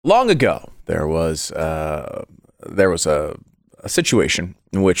Long ago, there was a situation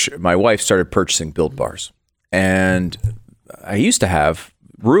in which my wife started purchasing Built Bars, and I used to have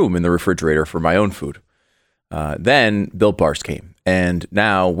room in the refrigerator for my own food. Then Built Bars came, and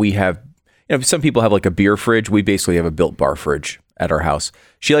now we have. Some people have like a beer fridge. We basically have a Built Bar fridge at our house.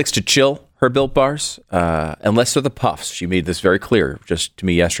 She likes to chill her Built Bars, unless they're the Puffs. She made this very clear just to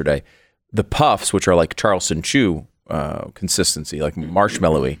me yesterday. The Puffs, which are like Charleston Chew consistency, like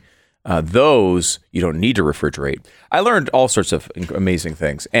marshmallowy, those you don't need to refrigerate. I learned all sorts of amazing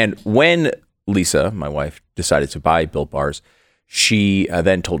things. And when Lisa, my wife, decided to buy Built Bars, she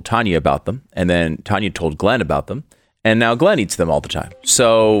then told Tanya about them, and then Tanya told Glenn about them. And now Glenn eats them all the time.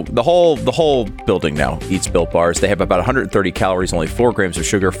 So the whole building now eats Built Bars. They have about 130 calories, only 4 grams of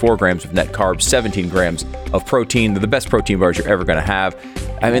sugar, 4 grams of net carbs, 17 grams of protein. They're the best protein bars you're ever going to have.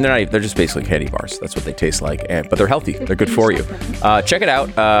 I mean, they're just basically candy bars. That's what they taste like. But they're healthy. They're good for you. Check it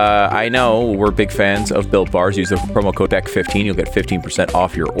out. I know we're big fans of Built Bars. Use the promo code BECK15. You'll get 15%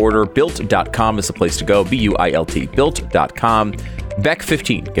 off your order. Built.com is the place to go. BUILT. Built.com.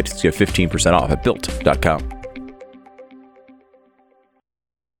 BECK15 gets you 15% off at Built.com.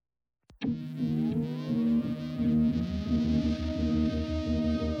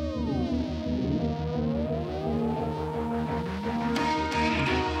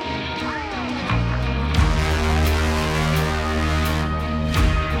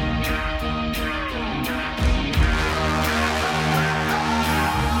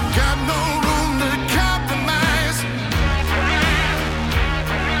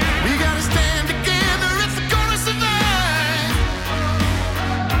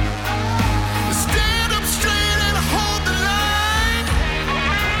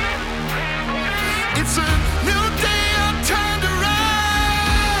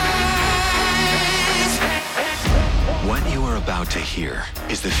 Here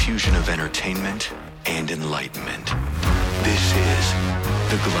is the fusion of entertainment and enlightenment. This is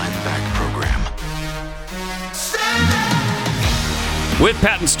the Glenn Beck Program. With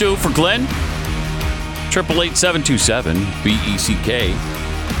Pat and Stu for Glenn,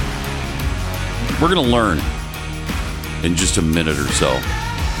 888-727-BECK. We're going to learn in just a minute or so.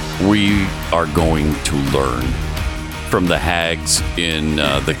 We are going to learn from the hags in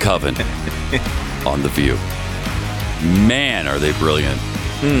the Coven on The View. Man, are they brilliant.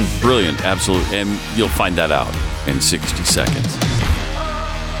 Brilliant, absolutely. And you'll find that out in 60 seconds.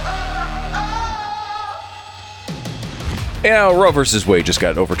 Roe versus Wade just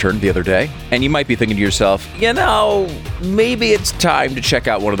got overturned the other day. And you might be thinking to yourself, maybe it's time to check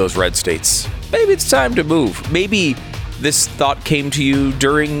out one of those red states. Maybe it's time to move. Maybe this thought came to you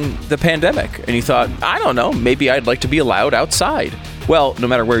during the pandemic. And you thought, I don't know, maybe I'd like to be allowed outside. Well, no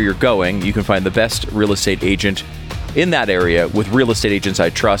matter where you're going, you can find the best real estate agent in that area with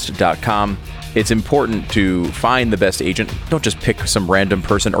realestateagentsitrust.com. It's important to find the best agent. Don't just pick some random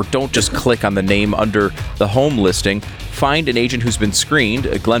person, or don't just click on the name under the home listing. Find an agent who's been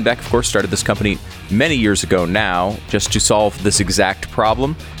screened. Glenn Beck, of course, started this company many years ago now just to solve this exact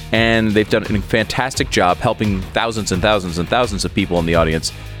problem. And they've done a fantastic job helping thousands and thousands and thousands of people in the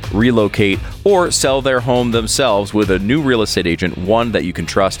audience relocate or sell their home themselves with a new real estate agent, one that you can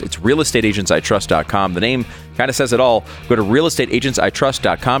trust. It's realestateagentsitrust.com. The name kind of says it all. Go to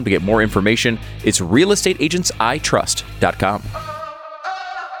realestateagentsitrust.com to get more information. It's realestateagentsitrust.com.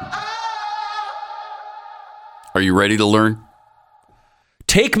 Are you ready to learn?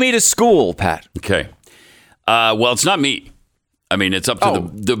 Take me to school, Pat. Okay. Well, it's not me. I mean, it's up to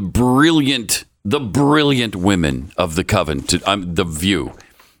the brilliant women of the Coven, the View,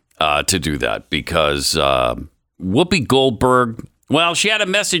 to do that, because Whoopi Goldberg, well, she had a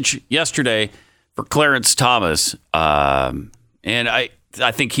message yesterday for Clarence Thomas, and I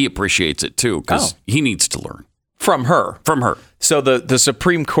think he appreciates it too, because he needs to learn from her. So the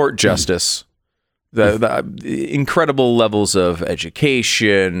Supreme Court justice. The incredible levels of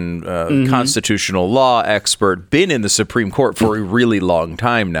education, constitutional law expert, been in the Supreme Court for a really long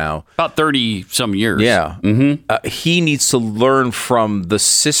time now. About 30 some years. Yeah. Mm-hmm. He needs to learn from the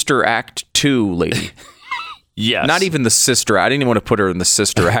Sister Act 2 lady. Yes. Not even the Sister Act. I didn't even want to put her in the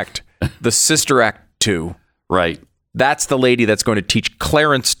Sister Act. The Sister Act 2. Right. That's the lady that's going to teach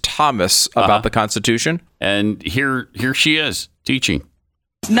Clarence Thomas about the Constitution. And here she is teaching.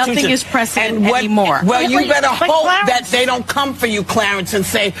 Nothing is precedent anymore. Well, you better hope that they don't come for you, Clarence, and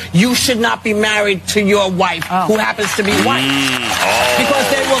say you should not be married to your wife, who happens to be white. Because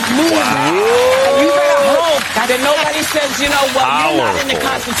they will lose. You better hope that nobody says, you're not in the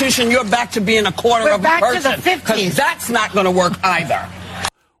Constitution, you're back to being a quarter of a person. We're back to the 50s. Because that's not going to work either.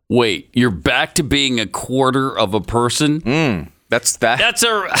 Wait, you're back to being a quarter of a person? That's that. That's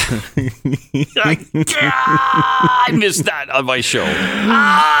I missed that on my show.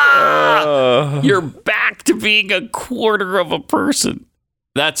 You're back to being a quarter of a person.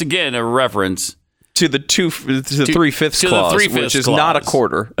 That's again a reference to the 3/5 clause, which is not a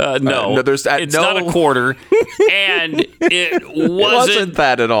quarter. No, it's not a quarter, and it wasn't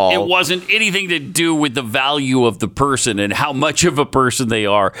that at all. It wasn't anything to do with the value of the person and how much of a person they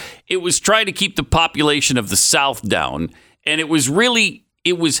are. It was trying to keep the population of the South down, and it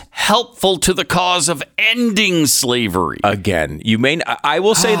was helpful to the cause of ending slavery. Again, I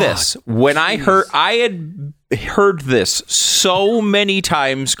will say this: when I had heard this so many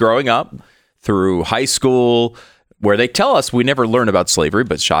times growing up. Through high school, where they tell us we never learn about slavery,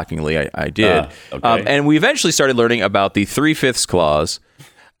 but shockingly, I did. Okay. And we eventually started learning about the 3/5 clause,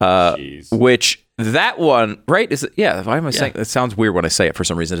 which that one, right? Why am I saying it? Sounds weird when I say it for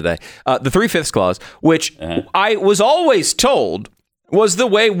some reason today. The 3/5 clause, which I was always told was the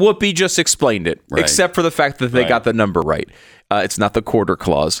way Whoopi just explained it, except for the fact that they got the number right. It's not the quarter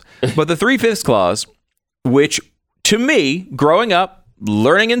clause, but the 3/5 clause, which to me, growing up,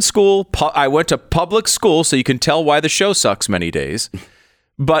 learning in school, I went to public school, so you can tell why the show sucks many days.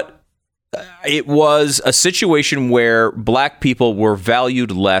 But it was a situation where black people were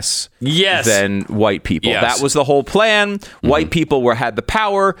valued less than white people. Yes. That was the whole plan. White people had the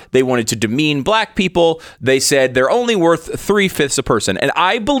power. They wanted to demean black people. They said they're only worth 3/5 a person. And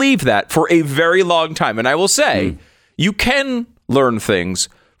I believed that for a very long time. And I will say, you can learn things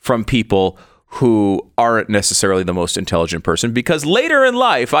from people who aren't necessarily the most intelligent person, because later in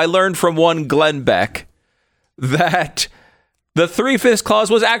life, I learned from one Glenn Beck that the 3/5 clause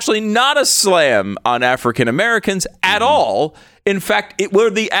was actually not a slam on African Americans at all. In fact, it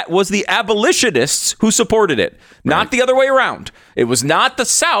was the abolitionists who supported it, not the other way around. It was not the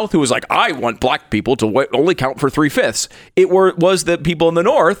South who was like, I want black people to only count for 3/5. It was the people in the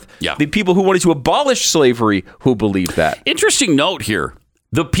North, the people who wanted to abolish slavery, who believed that. Interesting note here.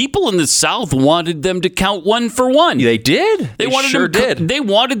 The people in the South wanted them to count 1 for 1. They did. They did. They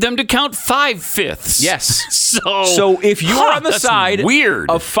wanted them to count 5/5. Yes. So if you were on the side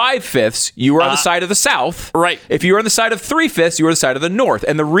of 5/5, you were on the side of the South. Right. If you were on the side of 3/5, you were on the side of the North.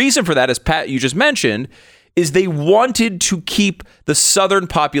 And the reason for that, as Pat, you just mentioned, is they wanted to keep the Southern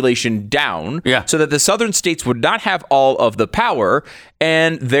population down so that the Southern states would not have all of the power,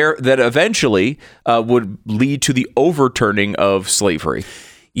 and that eventually would lead to the overturning of slavery.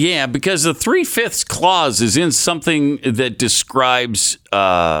 Yeah, because the 3/5 clause is in something that describes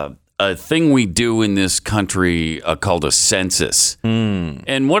a thing we do in this country called a census.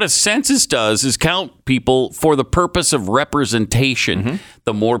 And what a census does is count people for the purpose of representation.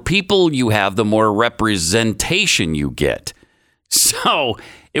 The more people you have, the more representation you get. So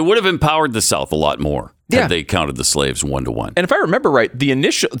it would have empowered the South a lot more had they counted the slaves 1 to 1. And if I remember right, the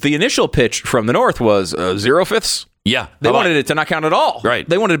initial pitch from the North was 0/5. Yeah. They wanted it to not count at all. Right.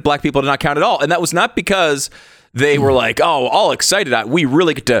 They wanted black people to not count at all. And that was not because they were like, oh, all excited. We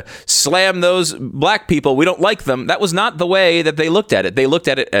really get to slam those black people. We don't like them. That was not the way that they looked at it. They looked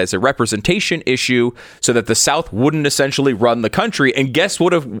at it as a representation issue so that the South wouldn't essentially run the country. And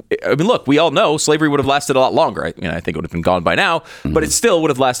look, we all know slavery would have lasted a lot longer. I think it would have been gone by now, but it still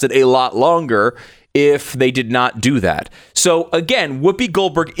would have lasted a lot longer if they did not do that. So again, Whoopi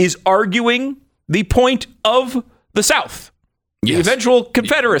Goldberg is arguing the point of the South. The eventual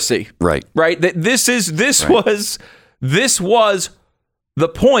Confederacy. Right. That this was the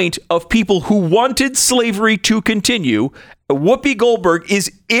point of people who wanted slavery to continue. Whoopi Goldberg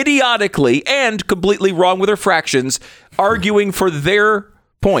is idiotically and completely wrong with her fractions, arguing for their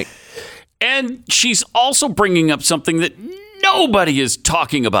point. And she's also bringing up something that nobody is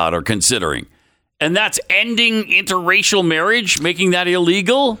talking about or considering, and that's ending interracial marriage, making that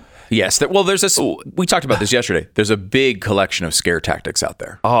illegal. Yes. We talked about this yesterday. There's a big collection of scare tactics out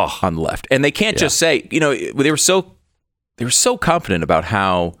there on the left. And they can't just say, they were so confident about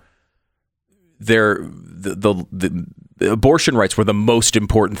how the abortion rights were the most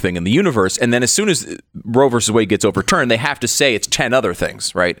important thing in the universe. And then as soon as Roe versus Wade gets overturned, they have to say it's 10 other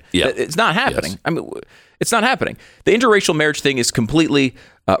things, right? Yeah. It's not happening. Yes. I mean, it's not happening. The interracial marriage thing is completely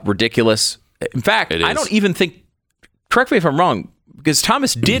ridiculous. In fact, I don't even think, correct me if I'm wrong, because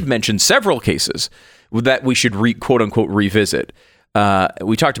Thomas did mention several cases that we should quote unquote revisit.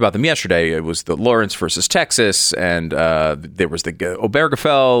 We talked about them yesterday. It was the Lawrence versus Texas, and there was the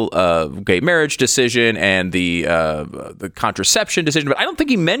Obergefell gay marriage decision and the contraception decision. But I don't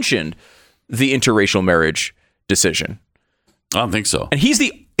think he mentioned the interracial marriage decision. I don't think so. And he's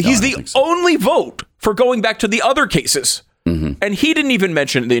the only vote for going back to the other cases. And he didn't even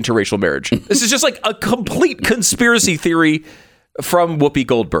mention the interracial marriage. This is just like a complete conspiracy theory from Whoopi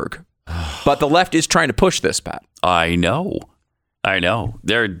Goldberg. But the left is trying to push this, Pat. I know.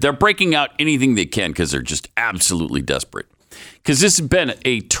 They're breaking out anything they can because they're just absolutely desperate. Because this has been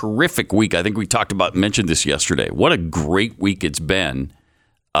a terrific week. I think we mentioned this yesterday. What a great week it's been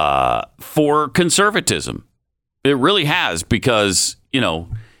for conservatism. It really has, because,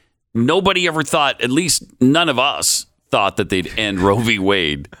 nobody ever thought, at least none of us thought, that they'd end Roe v.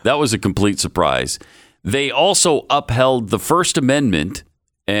 Wade. That was a complete surprise. They also upheld the First Amendment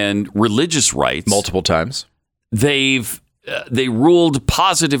and religious rights multiple times. They ruled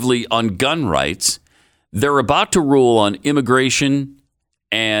positively on gun rights. They're about to rule on immigration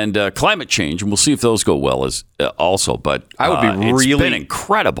and climate change, and we'll see if those go well as also. But I would be it's been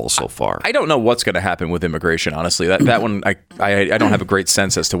incredible so far. I don't know what's going to happen with immigration, honestly. That one, I don't have a great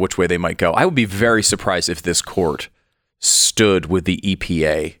sense as to which way they might go. I would be very surprised if this court stood with the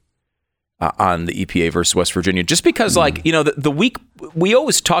EPA on the EPA versus West Virginia, just because, the week we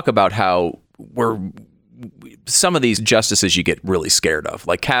always talk about how some of these justices you get really scared of,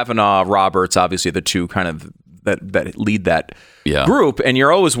 like Kavanaugh, Roberts, obviously the two kind of that lead that group, and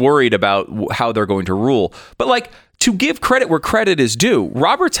you're always worried about how they're going to rule. But to give credit where credit is due,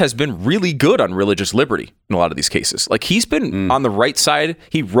 Roberts has been really good on religious liberty in a lot of these cases. He's been on the right side.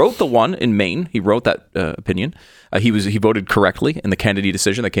 He wrote the one in Maine. He wrote that opinion. He voted correctly in the Kennedy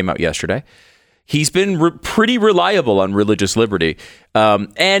decision that came out yesterday. He's been pretty reliable on religious liberty.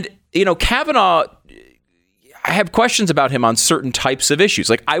 And Kavanaugh, I have questions about him on certain types of issues.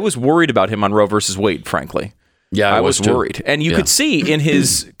 I was worried about him on Roe versus Wade, frankly. Yeah, I was worried. And you could see in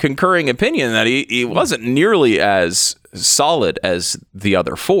his concurring opinion that he wasn't nearly as solid as the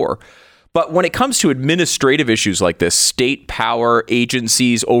other four. But when it comes to administrative issues like this, state power,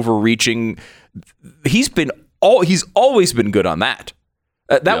 agencies overreaching, he's always been good on that.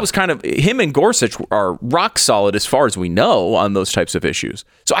 That was kind of, him and Gorsuch are rock solid as far as we know on those types of issues.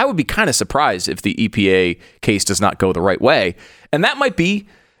 So I would be kind of surprised if the EPA case does not go the right way. And that might be,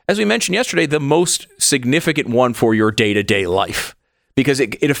 as we mentioned yesterday, the most significant one for your day-to-day life, because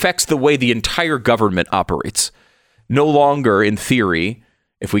it affects the way the entire government operates. No longer, in theory,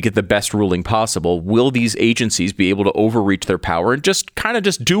 if we get the best ruling possible, will these agencies be able to overreach their power and just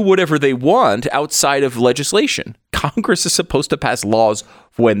do whatever they want outside of legislation? Congress is supposed to pass laws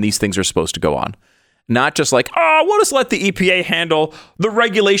when these things are supposed to go on. Not just we'll just let the EPA handle the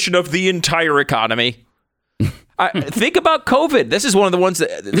regulation of the entire economy. Think about COVID. This is one of the ones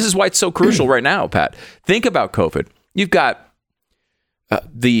this is why it's so crucial right now, Pat. Think about COVID. You've got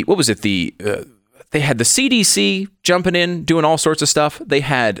they had the CDC jumping in, doing all sorts of stuff. They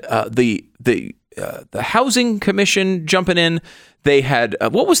had the Housing Commission jumping in. They had I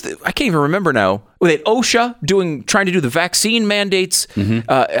can't even remember now. They had OSHA trying to do the vaccine mandates.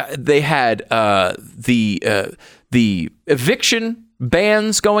 Mm-hmm. They had the eviction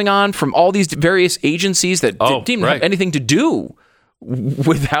bans going on from all these various agencies that didn't even have anything to do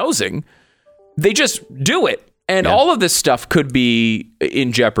with housing. They just do it. And all of this stuff could be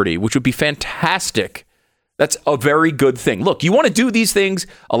in jeopardy, which would be fantastic. That's a very good thing. Look, you want to do these things,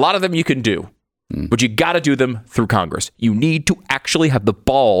 a lot of them you can do, but you got to do them through Congress. You need to actually have the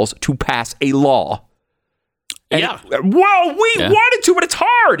balls to pass a law. And we wanted to, but it's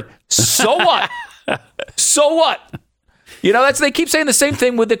hard. So what? So what? They keep saying the same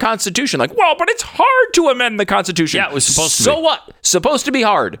thing with the Constitution. But it's hard to amend the Constitution. Yeah, it was supposed to be. So what? Supposed to be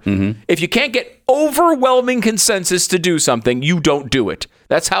hard. Mm-hmm. If you can't get overwhelming consensus to do something, you don't do it.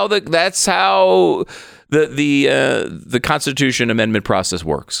 That's how the Constitution amendment process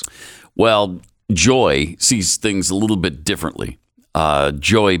works. Well, Joy sees things a little bit differently.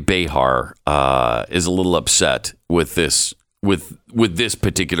 Joy Behar is a little upset with this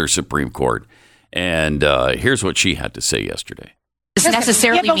particular Supreme Court. And here's what she had to say yesterday.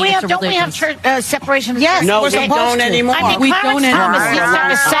 Necessarily but don't we have church separation? Yes, no, we don't anymore. I mean, Clarence Thomas needs to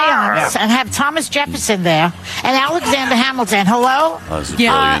have a seance and have Thomas Jefferson there and Alexander Hamilton. Hello?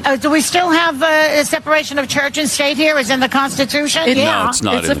 Do we still have a separation of church and state here? Is in the Constitution? No, it's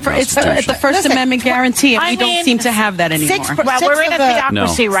not. It's the First Amendment guarantee, and we don't seem to have that anymore. We're in a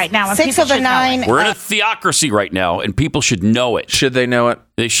theocracy right now. And 6 of the 9. We're in a theocracy right now, and people should know it. Should they know it?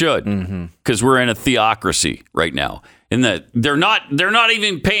 They should, because we're in a theocracy right now. In that they're not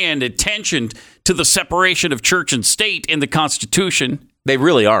even paying attention to the separation of church and state in the Constitution. They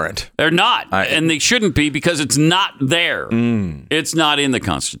really aren't. They're not, and they shouldn't be, because it's not there. It's not in the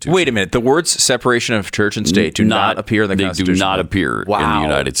Constitution. Wait a minute. The words seperation of church and state do not appear in the Constitution. They do not appear in the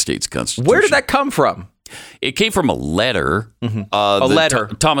United States Constitution. Where did that come from? It came from a letter. A letter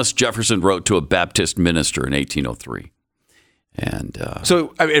Thomas Jefferson wrote to a Baptist minister in 1803. And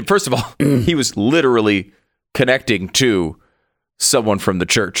so, first of all, he was literally connecting to someone from the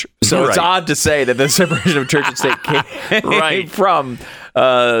church. So it's odd to say that the separation of church and state came from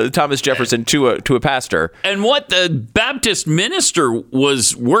Thomas Jefferson to a pastor. And what the Baptist minister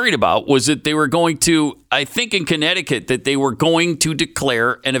was worried about was that they were going to, I think in Connecticut, that they were going to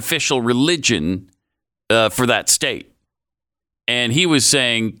declare an official religion for that state. And he was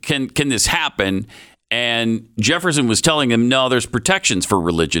saying, can this happen? And Jefferson was telling him, no, there's protections for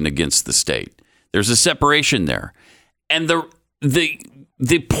religion against the state. There's a separation there. And the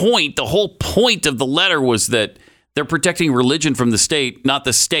whole point of the letter was that they're protecting religion from the state, not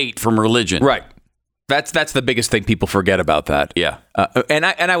the state from religion. Right. That's the biggest thing people forget about that. Yeah. And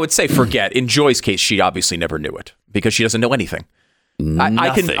I would say forget. In Joy's case, she obviously never knew it because she doesn't know anything.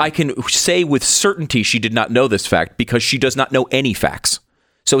 I can say with certainty she did not know this fact because she does not know any facts.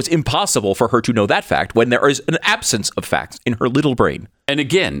 So it's impossible for her to know that fact when there is an absence of facts in her little brain. And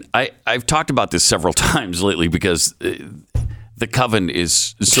again, I've talked about this several times lately because the Coven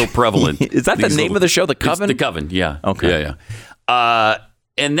is so prevalent. Is that the name of the show, The Coven? The Coven, yeah. Okay. Yeah.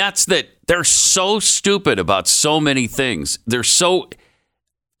 And that's that they're so stupid about so many things. They're so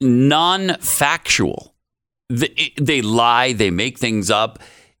non-factual. They lie. They make things up.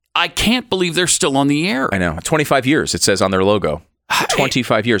 I can't believe they're still on the air. I know. 25 years, it says on their logo.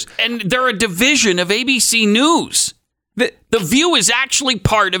 25 years. And they're a division of ABC News. The View is actually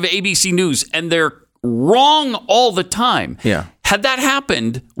part of ABC News, and they're wrong all the time. Yeah. Had that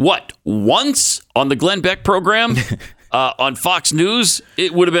happened, once on the Glenn Beck program on Fox News,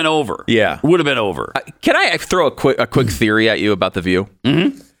 it would have been over. Yeah. Would have been over. Can I throw a quick theory at you about The View?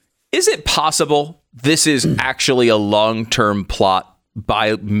 Mm-hmm. Is it possible this is actually a long-term plot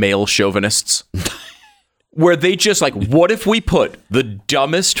by male chauvinists? Where they just what if we put the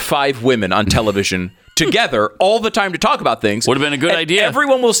dumbest 5 women on television together all the time to talk about things? Would have been a good idea.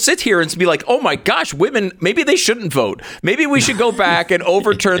 Everyone will sit here and be like, oh my gosh, women, maybe they shouldn't vote. Maybe we should go back and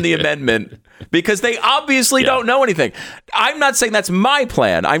overturn the amendment because they obviously don't know anything. I'm not saying that's my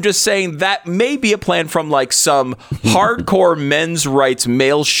plan. I'm just saying that may be a plan from some hardcore men's rights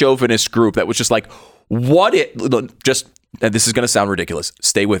male chauvinist group that was just and this is going to sound ridiculous.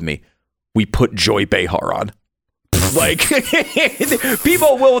 Stay with me. We put Joy Behar on.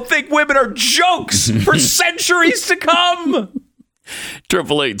 People will think women are jokes for centuries to come.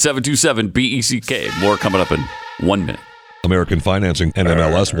 888-727-BECK. More coming up in 1 minute. American Financing,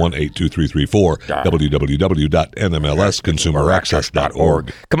 NMLS 182334,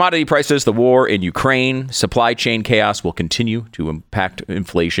 www.nmlsconsumeraccess.org. Commodity prices, the war in Ukraine, supply chain chaos will continue to impact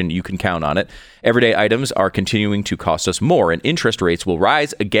inflation. You can count on it. Everyday items are continuing to cost us more, and interest rates will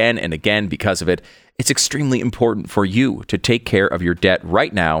rise again and again because of it. It's extremely important for you to take care of your debt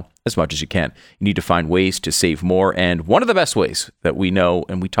right now as much as you can. You need to find ways to save more, and one of the best ways that we know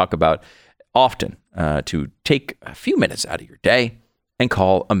and we talk about often to take a few minutes out of your day and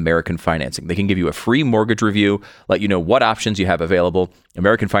call American Financing. They can give you a free mortgage review, let you know what options you have available.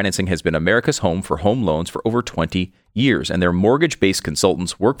 American Financing has been America's home for home loans for over 20 years, and their mortgage-based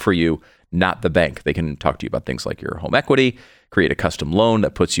consultants work for you, not the bank. They can talk to you about things like your home equity, create a custom loan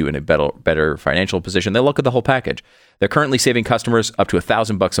that puts you in a better financial position. They'll look at the whole package. They're currently saving customers up to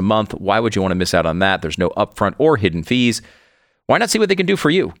 $1,000 a month. Why would you want to miss out on that? There's no upfront or hidden fees. Why not see what they can do for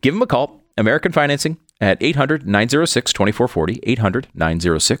you? Give them a call. American Financing at 800-906-2440,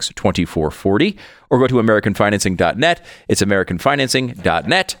 800-906-2440, or go to AmericanFinancing.net. It's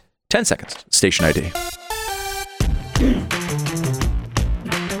AmericanFinancing.net. 10 seconds. Station ID.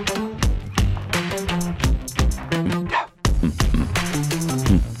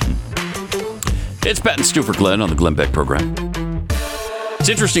 It's Pat and Stu for Glenn on the Glenn Beck program. It's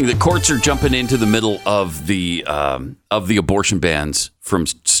interesting that courts are jumping into the middle of the abortion bans from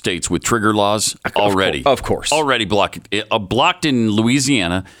states with trigger laws already. Of course. Already blocked in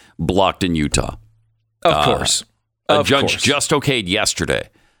Louisiana, blocked in Utah. Of course. A judge just okayed yesterday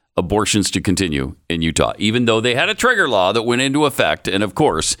abortions to continue in Utah, even though they had a trigger law that went into effect. And of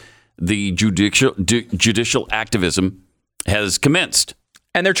course, the judicial activism has commenced.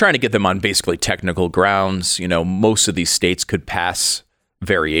 And they're trying to get them on basically technical grounds. You know, most of these states could pass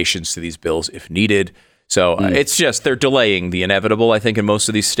variations to these bills if needed. So it's just they're delaying the inevitable, I think, in most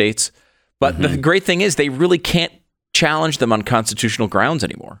of these states. But the great thing is they really can't challenge them on constitutional grounds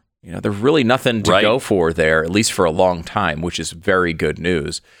anymore. You know, there's really nothing to go for there, at least for a long time, which is very good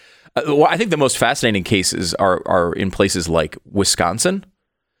news. I think the most fascinating cases are in places like Wisconsin.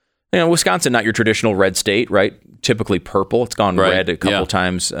 You know, Wisconsin, not your traditional red state, right? Typically purple. It's gone red a couple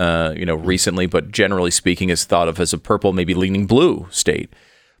times, recently, but generally speaking, is thought of as a purple, maybe leaning blue state.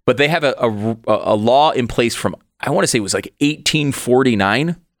 But they have a law in place from, I want to say it was like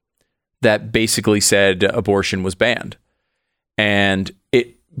 1849, that basically said abortion was banned. And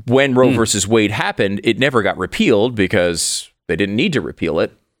when Roe versus Wade happened, it never got repealed because they didn't need to repeal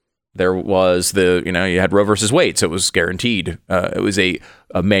it. There was you had Roe versus Wade, so it was guaranteed. It was a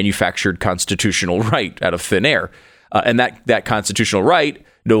manufactured constitutional right out of thin air. And that constitutional right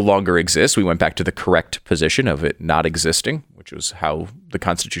no longer exists. We went back to the correct position of it not existing, which was how the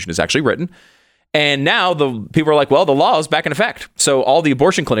Constitution is actually written. And now the people are like, well, the law is back in effect. So all the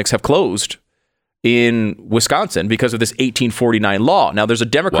abortion clinics have closed in Wisconsin because of this 1849 law. Now there's a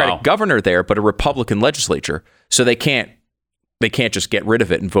Democratic governor there, but a Republican legislature. So they can't just get rid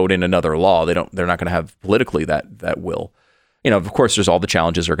of it and vote in another law. They're not going to have politically that will. Of course, there's all the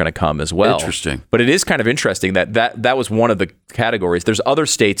challenges are going to come as well. Interesting. But it is kind of interesting that was one of the categories. There's other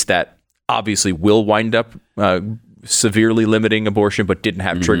states that obviously will wind up severely limiting abortion, but didn't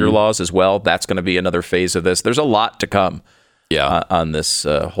have trigger laws as well. That's going to be another phase of this. There's a lot to come on this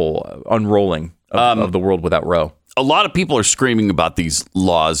whole unrolling of the world without Roe. A lot of people are screaming about these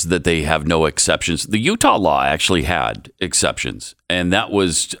laws that they have no exceptions. The Utah law actually had exceptions, and that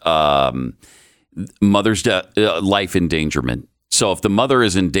was mother's life endangerment. So if the mother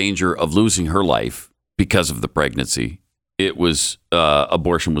is in danger of losing her life because of the pregnancy, it was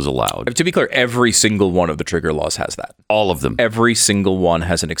abortion was allowed. To be clear, every single one of the trigger laws has that. All of them. Every single one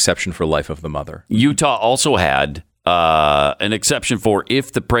has an exception for life of the mother. Utah also had an exception for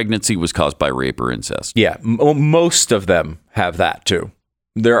if the pregnancy was caused by rape or incest. Yeah, most of them have that too.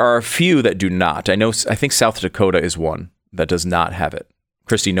 There are a few that do not. I think South Dakota is one that does not have it.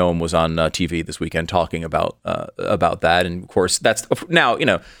 Kristi Noem was on TV this weekend talking about that, and of course that's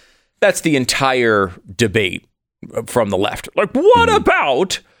the entire debate from the left. Like, what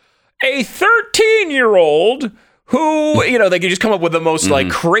about a 13-year-old who, they could just come up with the most like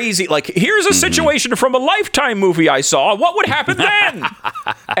crazy, like, here's a situation from a Lifetime movie I saw. What would happen then?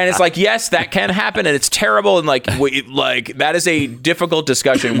 And it's like, yes, that can happen, and it's terrible, and like that is a difficult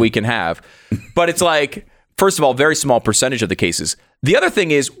discussion we can have. But it's like, first of all, very small percentage of the cases. The other thing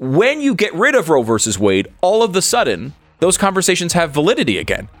is, when you get rid of Roe versus Wade, all of a sudden, those conversations have validity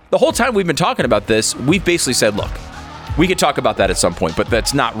again. The whole time we've been talking about this, we've basically said, look, we could talk about that at some point, but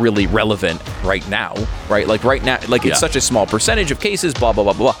that's not really relevant right now, right? Like right now, it's such a small percentage of cases, blah, blah,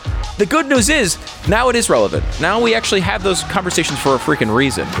 blah, blah. The good news is now it is relevant. Now we actually have those conversations for a freaking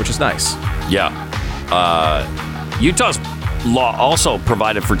reason, which is nice. Yeah. Utah's law also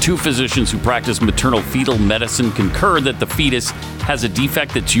provided for 2 physicians who practice maternal fetal medicine concur that the fetus has a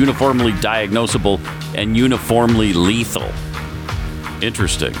defect that's uniformly diagnosable and uniformly lethal.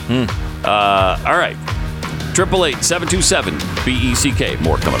 Interesting. All right. 888-727-BECK.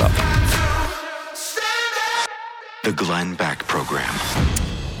 More coming up. The Glenn Beck Program.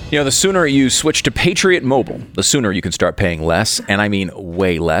 The sooner you switch to Patriot Mobile, the sooner you can start paying less, and I mean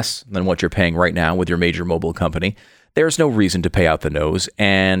way less than what you're paying right now with your major mobile company. There's no reason to pay out the nose,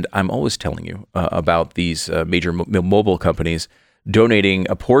 and I'm always telling you about these major mobile companies donating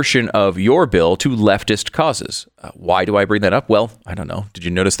a portion of your bill to leftist causes. Why do I bring that up? Well, I don't know. Did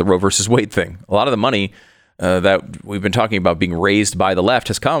you notice the Roe versus Wade thing? A lot of the money that we've been talking about being raised by the left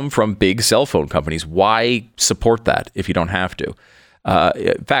has come from big cell phone companies. Why support that if you don't have to?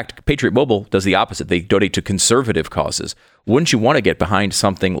 In fact, Patriot Mobile does the opposite. They donate to conservative causes. Wouldn't you want to get behind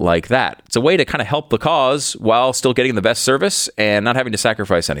something like that? It's a way to kind of help the cause while still getting the best service and not having to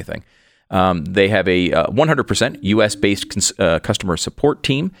sacrifice anything. They have a 100% U.S.-based customer support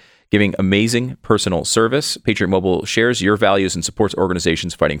team giving amazing personal service. Patriot Mobile shares your values and supports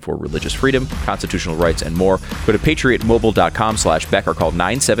organizations fighting for religious freedom, constitutional rights, and more. Go to patriotmobile.com/Beck or call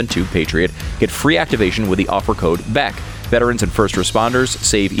 972-PATRIOT. Get free activation with the offer code BECK. Veterans and first responders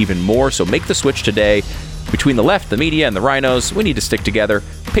save even more, so make the switch today. Between the left, the media, and the rhinos, we need to stick together.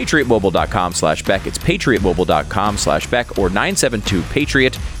 PatriotMobile.com/Beck. It's PatriotMobile.com/Beck or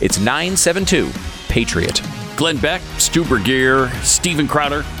 972-PATRIOT. It's 972-PATRIOT. Glenn Beck, Stu Burgear, Steven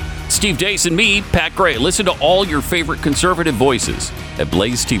Crowder, Steve Deace, and me, Pat Gray. Listen to all your favorite conservative voices at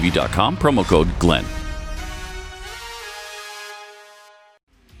blazetv.com. Promo code Glenn.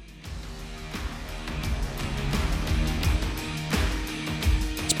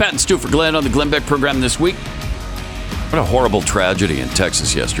 Pat and Stu for Glenn on the Glenn Beck program this week. What a horrible tragedy in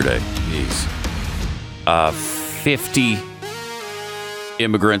Texas yesterday. Jeez. 50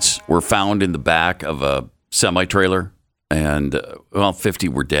 immigrants were found in the back of a semi-trailer, and 50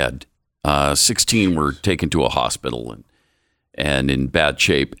 were dead. 16 were taken to a hospital and in bad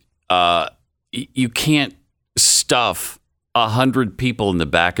shape. You can't stuff 100 people in the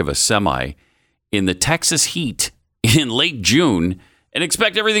back of a semi in the Texas heat in late June and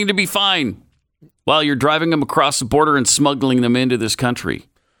expect everything to be fine while you're driving them across the border and smuggling them into this country.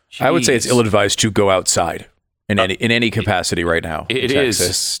 Jeez. I would say it's ill-advised to go outside in any capacity right now. It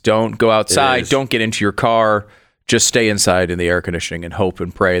is. Don't go outside. Don't get into your car. Just stay inside in the air conditioning and hope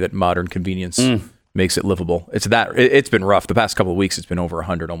and pray that modern convenience makes it livable. It's been rough. The past couple of weeks, it's been over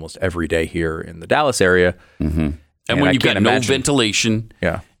 100 almost every day here in the Dallas area. Mm-hmm. And when you've got no ventilation,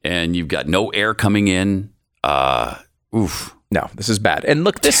 and you've got no air coming in, no, this is bad. And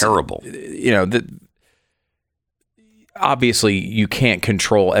look, this terrible. Obviously, you can't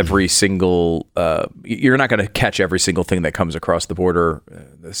control every single. You're not going to catch every single thing that comes across the border.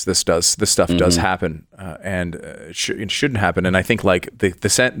 This stuff does happen, and it shouldn't happen. And I think like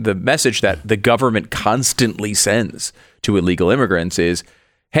the message that the government constantly sends to illegal immigrants is,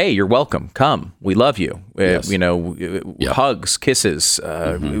 "Hey, you're welcome. Come, we love you. Yes. Hugs, kisses.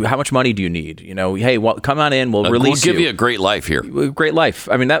 How much money do you need? Hey, come on in. We'll release you. We'll give you a great life here. Great life.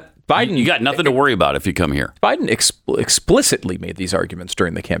 I mean that." Biden, you got nothing to worry about if you come here. Biden explicitly made these arguments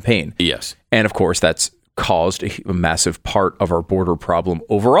during the campaign. Yes. And of course, that's caused a massive part of our border problem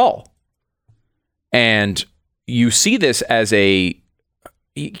overall. And you see this as you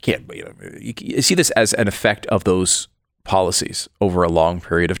see this as an effect of those policies over a long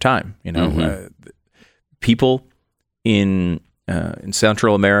period of time. People in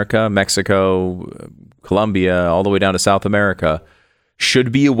Central America, Mexico, Colombia, all the way down to South America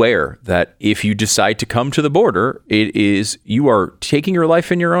should be aware that if you decide to come to the border, you are taking your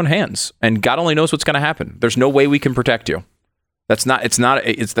life in your own hands, and God only knows what's going to happen. There's no way we can protect you. That's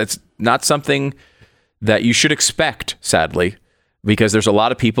not something that you should expect, sadly, because there's a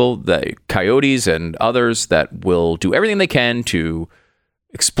lot of people, the coyotes and others, that will do everything they can to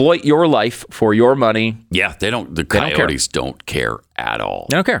exploit your life for your money. Yeah, the coyotes don't care at all.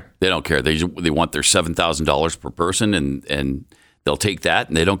 They don't care. They don't care. They want their $7,000 per person, and they'll take that,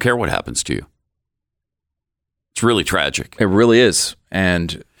 and they don't care what happens to you. It's really tragic. It really is.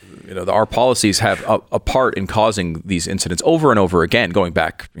 And our policies have a part in causing these incidents over and over again, going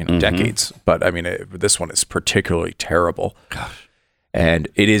back decades. But I mean, this one is particularly terrible. Gosh. And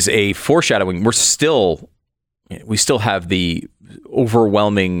it is a foreshadowing. We still have the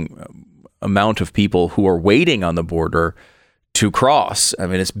overwhelming amount of people who are waiting on the border to cross. I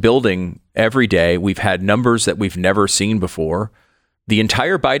mean, it's building every day. We've had numbers that we've never seen before. The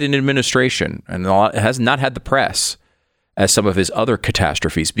entire Biden administration has not had the press as some of his other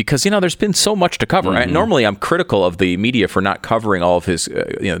catastrophes because, there's been so much to cover. Normally, I'm critical of the media for not covering all of his,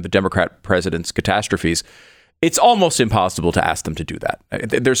 the Democrat president's catastrophes. It's almost impossible to ask them to do that.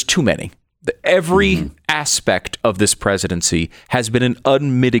 There's too many. Every aspect of this presidency has been an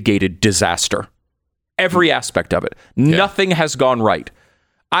unmitigated disaster. Every aspect of it. Yeah. Nothing has gone right.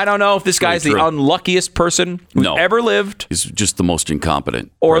 I don't know if this guy's the unluckiest person who's ever lived. He's just the most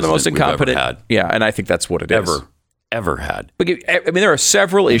incompetent. Or the most incompetent. We've ever had. Yeah, and I think that's what it is. Ever had. But, I mean, there are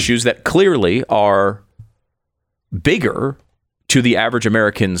several issues that clearly are bigger to the average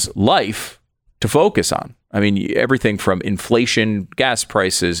American's life to focus on. I mean, everything from inflation, gas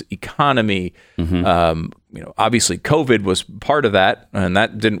prices, economy. Obviously, COVID was part of that, and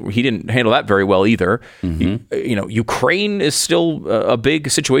he didn't handle that very well either. Ukraine is still a big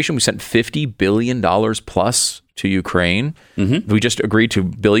situation. We sent $50 billion plus to Ukraine. We just agreed to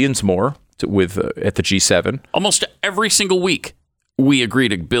billions more at the G7. Almost every single week, we agree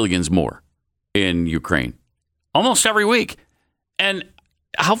to billions more in Ukraine. Almost every week, and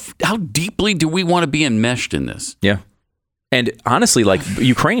how deeply do we want to be enmeshed in this? Yeah. And honestly, like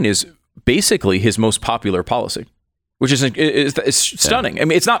Ukraine is basically his most popular policy, which is stunning. Yeah. I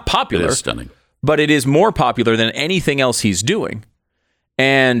mean, it's not popular. It is stunning. But it is more popular than anything else he's doing.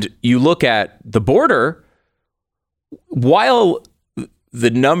 And you look at the border, while the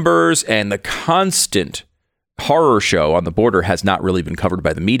numbers and the constant horror show on the border has not really been covered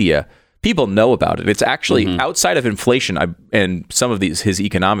by the media, people know about it. It's actually outside of inflation and some of his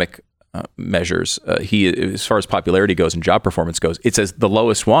economic measures. As far as popularity goes and job performance goes, it's the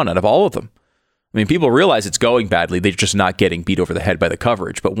lowest one out of all of them. I mean, people realize it's going badly. They're just not getting beat over the head by the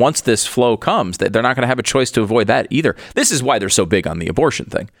coverage. But once this flow comes, they're not going to have a choice to avoid that either. This is why they're so big on the abortion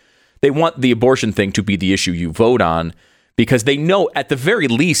thing. They want the abortion thing to be the issue you vote on because they know at the very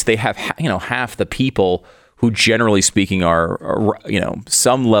least they have half the people who generally speaking are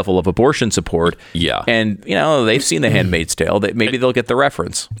some level of abortion support. Yeah. And, they've seen The Handmaid's Tale. Maybe they'll get the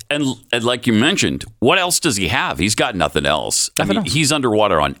reference. And like you mentioned, what else does he have? He's got nothing else. He's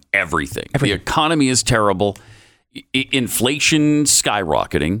underwater on everything. The economy is terrible. Inflation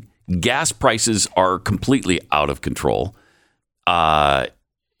skyrocketing. Gas prices are completely out of control.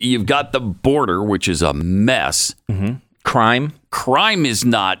 You've got the border, which is a mess. Crime is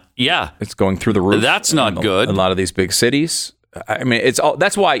not, it's going through the roof. That's not good. A lot of these big cities. I mean, it's all.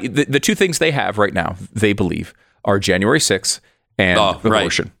 That's why the two things they have right now, they believe, are January 6th and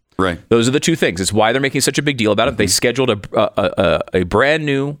abortion. Right. Those are the two things. It's why they're making such a big deal about it. They scheduled a brand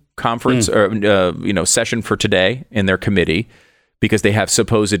new conference or session for today in their committee because they have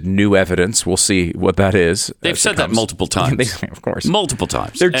supposed new evidence. We'll see what that is. They've said that multiple times. Of course. Multiple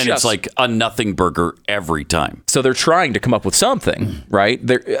times. It's like a nothing burger every time. So they're trying to come up with something, right?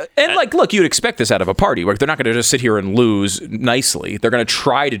 Look, you'd expect this out of a party. Like, they're not going to just sit here and lose nicely. They're going to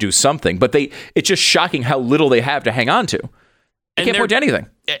try to do something. But it's just shocking how little they have to hang on to. They can't point to anything.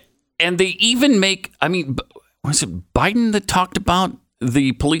 And they even make, was it Biden that talked about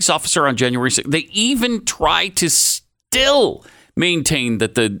the police officer on January 6th? They even try to still maintain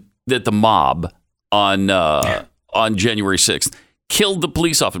that the mob on January 6th killed the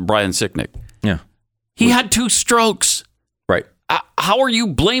police officer, Brian Sicknick. Yeah. He had 2 strokes. Right. How are you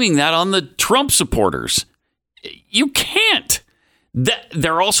blaming that on the Trump supporters? You can't.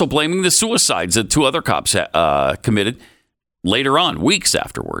 They're also blaming the suicides that 2 other cops committed later on, weeks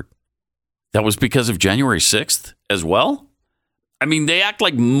afterward. That was because of January 6th as well? I mean, they act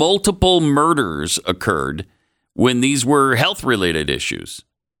like multiple murders occurred when these were health-related issues,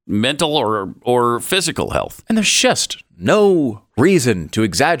 mental or physical health. And there's just no reason to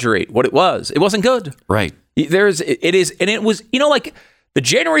exaggerate what it was. It wasn't good. Right. It was, like the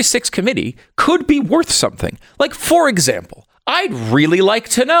January 6th committee could be worth something. Like, for example, I'd really like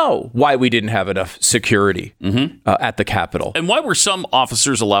to know why we didn't have enough security at the Capitol. And why were some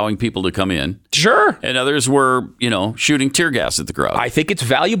officers allowing people to come in? Sure. And others were, shooting tear gas at the crowd. I think it's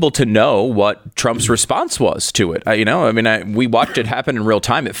valuable to know what Trump's response was to it. We watched it happen in real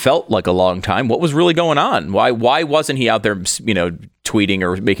time. It felt like a long time. What was really going on? Why wasn't he out there, tweeting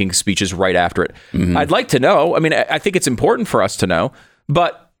or making speeches right after it? Mm-hmm. I'd like to know. I think it's important for us to know.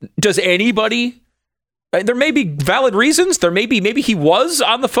 But does anybody... There may be valid reasons. There may be, maybe he was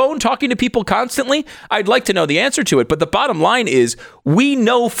on the phone talking to people constantly. I'd like to know the answer to it. But the bottom line is, we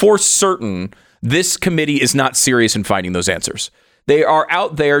know for certain this committee is not serious in finding those answers. They are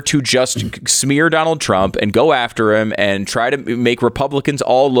out there to just smear Donald Trump and go after him and try to make Republicans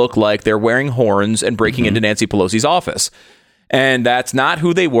all look like they're wearing horns and breaking into Nancy Pelosi's office. And that's not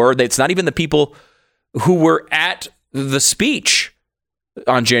who they were. It's not even the people who were at the speech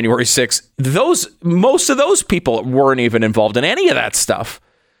on January 6th. Most of those people weren't even involved in any of that stuff.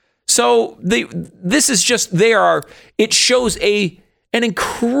 So it shows an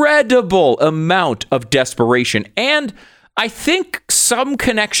incredible amount of desperation and I think some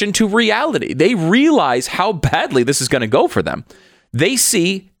connection to reality. They realize how badly this is going to go for them. They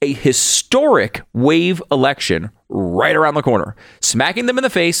see a historic wave election right around the corner, smacking them in the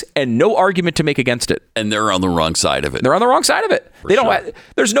face and no argument to make against it. And they're on the wrong side of it. They're on the wrong side of it.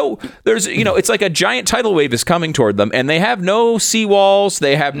 It's like a giant tidal wave is coming toward them and they have no seawalls.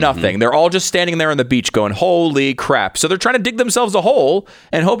 They have nothing. They're all just standing there on the beach going, holy crap. So they're trying to dig themselves a hole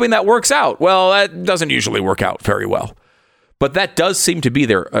and hoping that works out. Well, that doesn't usually work out very well. But that does seem to be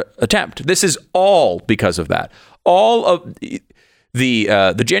their attempt. This is all because of that. All of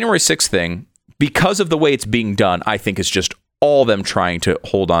the January 6th thing, because of the way it's being done, I think is just all them trying to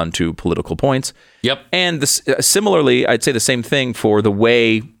hold on to political points. Yep. And similarly, I'd say the same thing for the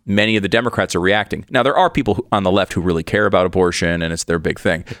way many of the Democrats are reacting. Now, there are people on the left who really care about abortion, and it's their big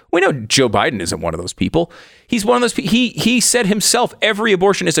thing. We know Joe Biden isn't one of those people. He's one of those people. He said himself, every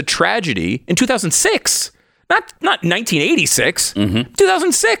abortion is a tragedy in 2006, not 1986,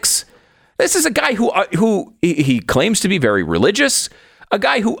 2006. This is a guy who he claims to be very religious, a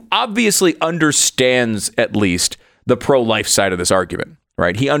guy who obviously understands at least the pro-life side of this argument,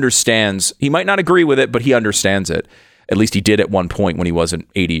 right? He understands. He might not agree with it, but he understands it. At least he did at one point when he wasn't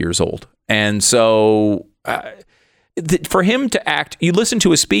 80 years old. And so for him to act, you listen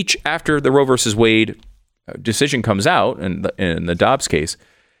to his speech after the Roe versus Wade decision comes out in the Dobbs case,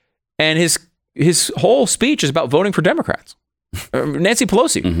 and his whole speech is about voting for Democrats. Nancy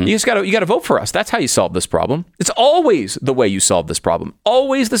Pelosi, you got to vote for us. That's how you solve this problem. It's always the way you solve this problem.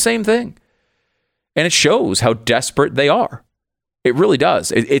 Always the same thing. And it shows how desperate they are. It really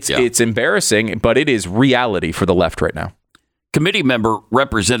does. It's embarrassing, but it is reality for the left right now. Committee member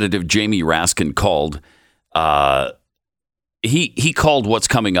Representative Jamie Raskin called. He called what's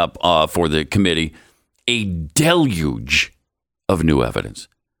coming up for the committee a deluge of new evidence.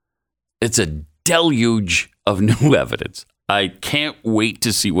 It's a deluge of new evidence. I can't wait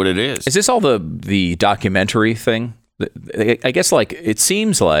to see what it is. Is this all the documentary thing? I guess it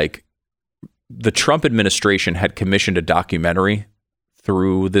seems like the Trump administration had commissioned a documentary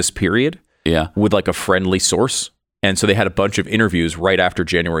through this period with a friendly source. And so they had a bunch of interviews right after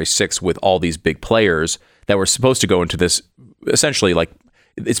January 6th with all these big players that were supposed to go into this essentially like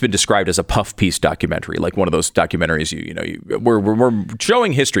it's been described as a puff piece documentary, like one of those documentaries we're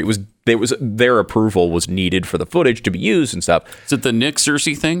showing history. Their approval was needed for the footage to be used and stuff. Is it the Nick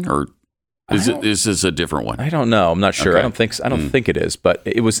Searcy thing, or is this a different one? I don't know. I'm not sure. Okay. I don't think it is, but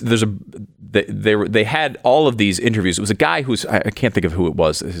it was. They had all of these interviews. It was a guy who's, I can't think of who it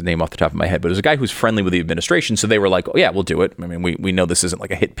was, his name off the top of my head, but it was a guy who's friendly with the administration. So they were like, oh yeah, we'll do it. I mean, we know this isn't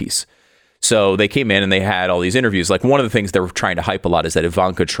like a hit piece. So they came in and they had all these interviews. Like one of the things they were trying to hype a lot is that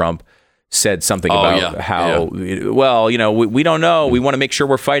Ivanka Trump said something about how, well, we don't know. We want to make sure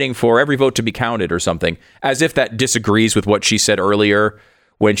we're fighting for every vote to be counted or something, as if that disagrees with what she said earlier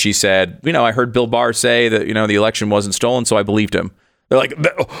when she said, I heard Bill Barr say that, the election wasn't stolen, so I believed him. They're like,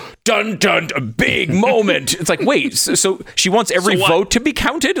 dun, dun, a big moment. It's like, wait, so she wants every vote to be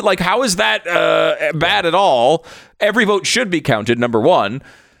counted? Like, how is that bad at all? Every vote should be counted, number one.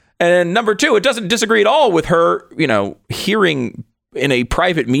 And number two, it doesn't disagree at all with her, hearing in a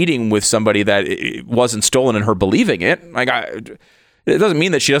private meeting with somebody that it wasn't stolen and her believing it. Like, it doesn't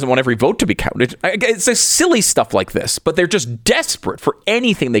mean that she doesn't want every vote to be counted. It's a silly stuff like this, but they're just desperate for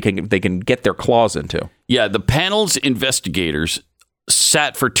anything they can get their claws into. Yeah, the panel's investigators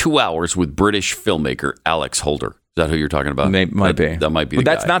sat for 2 hours with British filmmaker Alex Holder. Is that who you're talking about? Might be. That might be the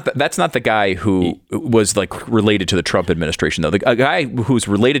guy. That's not the guy who was like related to the Trump administration, though. A guy who's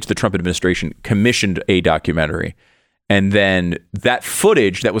related to the Trump administration commissioned a documentary. And then that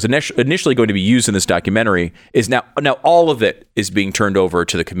footage that was initially going to be used in this documentary is now all of it is being turned over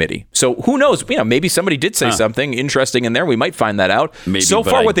to the committee. So who knows? Maybe somebody did say something interesting in there. We might find that out. Maybe, so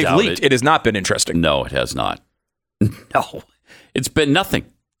far, what they've leaked, it has not been interesting. No, it has not. No, it's been nothing.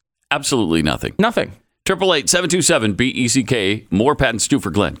 Absolutely nothing. Nothing. 888-727-BECK. More Pat and Stu for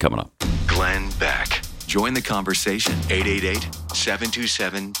Glenn coming up. Glenn Beck. Join the conversation.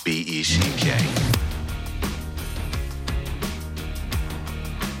 888-727-BECK.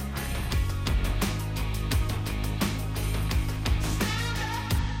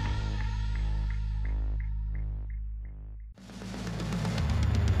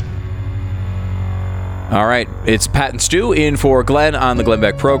 All right, it's Pat and Stu in for Glenn on the Glenn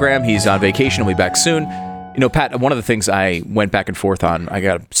Beck program. He's on vacation. He'll be back soon. Pat, one of the things I went back and forth on, I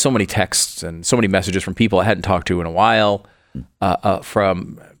got so many texts and so many messages from people I hadn't talked to in a while,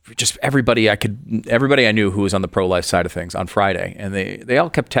 from just everybody I knew who was on the pro-life side of things on Friday. And they all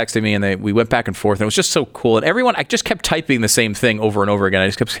kept texting me, and we went back and forth, and it was just so cool. And I just kept typing the same thing over and over again. I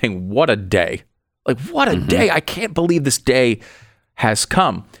just kept saying, what a day. Like, what a day. I can't believe this day has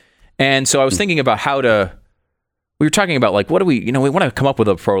come. And so I was thinking about we were talking about like, what do we want to come up with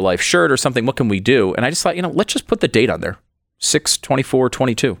a pro-life shirt or something. What can we do? And I just thought, let's just put the date on there.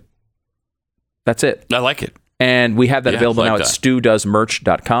 6/24/22. That's it. I like it. And we have that available now at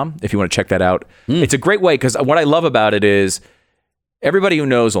studoesmerch.com if you want to check that out. It's a great way, because what I love about it is everybody who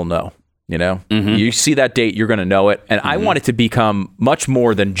knows will know. You see that date, you're going to know it. And I want it to become much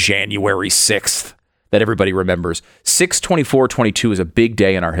more than January 6th. That everybody remembers. 6/24/22 is a big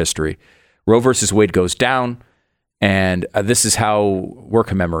day in our history. Roe versus Wade goes down, and this is how we're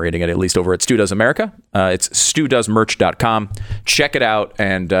commemorating it, at least over at Stu Does America. It's studoesmerch.com. Check it out,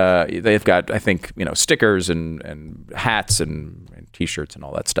 and they've got, I think, stickers and hats and T-shirts and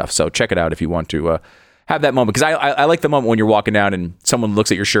all that stuff. So check it out if you want to have that moment, because I like the moment when you're walking down and someone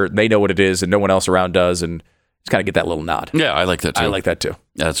looks at your shirt, and they know what it is, and no one else around does, and just kind of get that little nod. Yeah, I like that too. I like that too.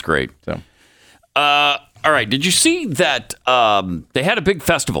 That's great. So. All right. Did you see that they had a big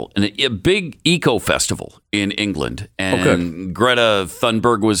festival, a big eco festival in England, and Greta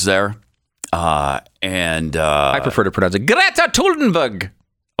Thunberg was there, and I prefer to pronounce it Greta Thunberg.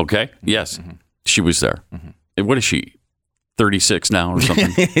 Okay. Yes, she was there. And what is she? 36 now or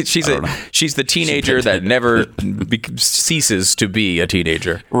something? She's the teenager that never ceases to be a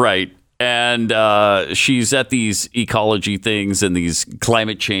teenager. Right. And she's at these ecology things and these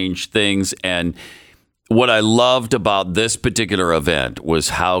climate change things. And what I loved about this particular event was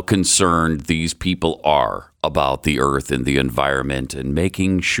how concerned these people are about the earth and the environment, and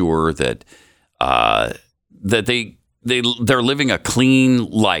making sure that they're living a clean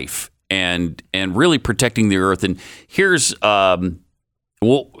life and really protecting the earth. And here's what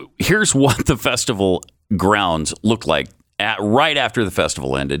the festival grounds look like right after the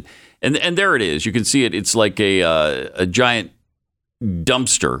festival ended. And there it is. You can see it. It's like a giant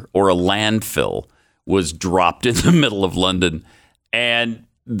dumpster or a landfill was dropped in the middle of London. And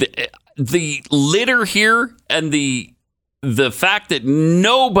the litter here and the fact that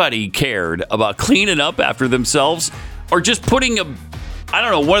nobody cared about cleaning up after themselves, or just putting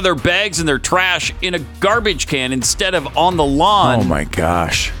one of their bags in their trash in a garbage can instead of on the lawn. Oh my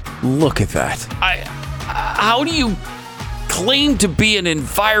gosh. Look at that. How do you claim to be an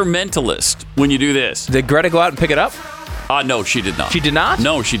environmentalist when you do this. Did Greta go out and pick it up? No, she did not. She did not?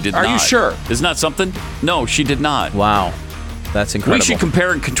 No, she did not. Are you sure? Isn't that something? No, she did not. Wow. That's incredible. We should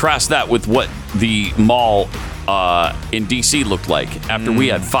compare and contrast that with what the mall in D.C. looked like after we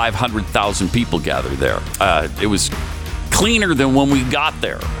had 500,000 people gathered there. It was cleaner than when we got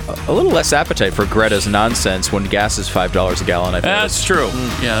there. A little less appetite for Greta's nonsense when gas is $5 a gallon, I think. That's true.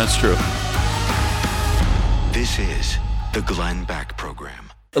 Yeah, that's true. This is the Glenn Beck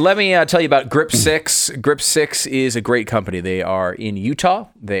Program. Let me tell you about Grip 6. Grip 6 is a great company. They are in Utah.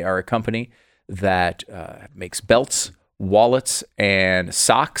 They are a company that makes belts, wallets, and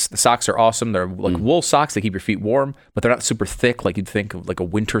socks. The socks are awesome. They're like wool socks. They keep your feet warm, but they're not super thick like you'd think of like a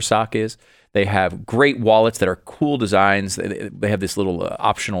winter sock is. They have great wallets that are cool designs. They have this little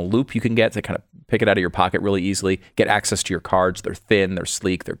optional loop you can get to kind of pick it out of your pocket really easily, get access to your cards. They're thin, they're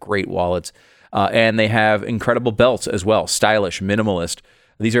sleek, they're great wallets. And they have incredible belts as well, stylish, minimalist.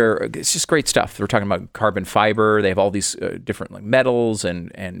 It's just great stuff. We're talking about carbon fiber. They have all these different like metals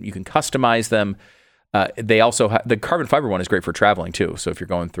and you can customize them. They also have the carbon fiber one is great for traveling too. So if you're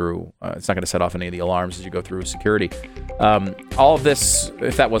going through, it's not going to set off any of the alarms as you go through security. All of this,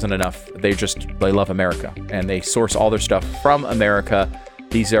 if that wasn't enough, they love America and they source all their stuff from America.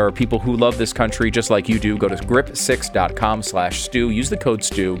 These are people who love this country just like you do. Go to grip6.com/Stu. Use the code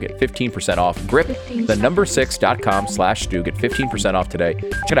Stu. Get 15% off. Grip6.com/Stu. Get 15% off today.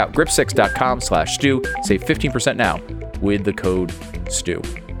 Check it out. Grip6.com/Stu. Save 15% now with the code Stu.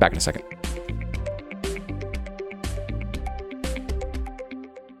 Back in a second.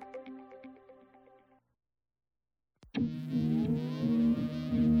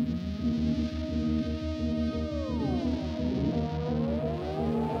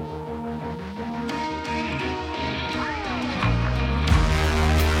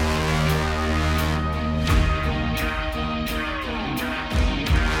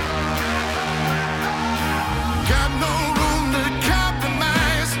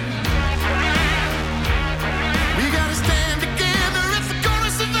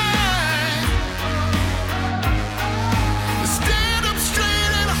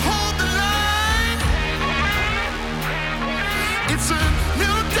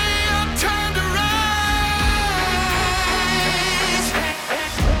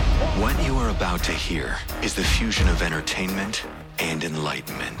 To hear is the fusion of entertainment and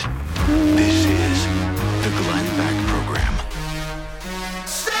enlightenment. This is the Glenn Beck Program.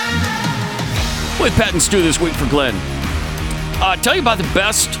 With Pat and Stu this week for Glenn. Tell you about the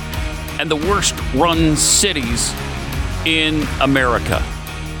best and the worst run cities in America.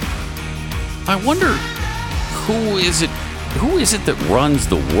 I wonder who is it that runs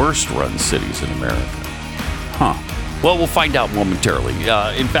the worst run cities in America? Huh. Well, we'll find out momentarily.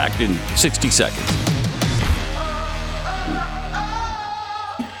 In fact, in 60 seconds.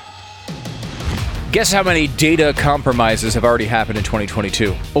 Guess how many data compromises have already happened in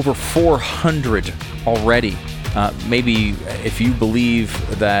 2022? Over 400 already. Maybe if you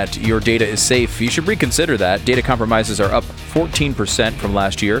believe that your data is safe, you should reconsider that. Data compromises are up 14% from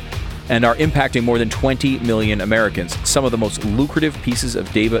last year and are impacting more than 20 million Americans. Some of the most lucrative pieces of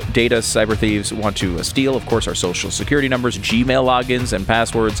data cyber thieves want to steal, of course, our social security numbers, Gmail logins and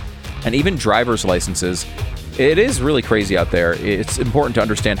passwords, and even driver's licenses. It is really crazy out there. It's important to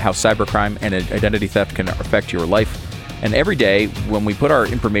understand how cybercrime and identity theft can affect your life. And every day, when we put our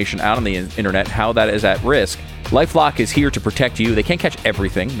information out on the internet, how that is at risk, LifeLock is here to protect you. They can't catch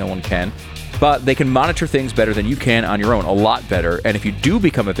everything. No one can. But they can monitor things better than you can on your own, a lot better. And if you do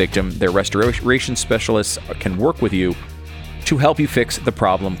become a victim, their restoration specialists can work with you to help you fix the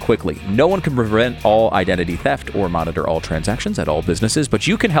problem quickly. No one can prevent all identity theft or monitor all transactions at all businesses, but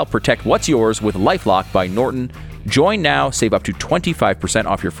you can help protect what's yours with LifeLock by Norton. Join now, save up to 25%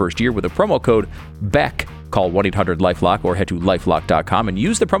 off your first year with a promo code BECK. Call 1-800-LifeLock or head to lifelock.com and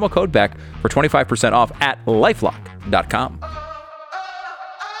use the promo code BECK for 25% off at lifelock.com.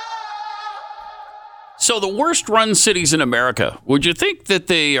 So the worst run cities in America, would you think that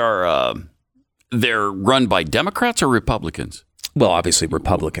they are they're run by Democrats or Republicans? Well, obviously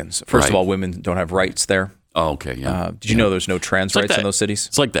Republicans. First of all, women don't have rights there. Oh, okay, yeah. Did you know there's no trans rights in those cities?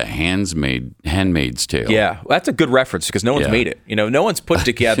 It's like the Handmaid's Tale. Yeah, well, that's a good reference because no one's made it. You know, no one's put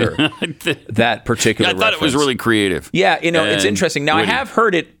together that particular I thought reference. It was really creative. Yeah, you know, it's interesting. Now, I have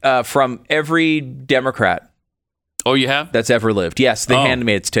heard it from every Democrat. Oh, you have? That's ever lived. Yes, the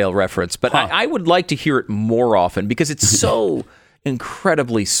Handmaid's Tale reference. But I would like to hear it more often because it's so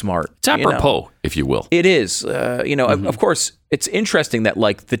incredibly smart. It's apropos, if you will. It is. Of course, it's interesting that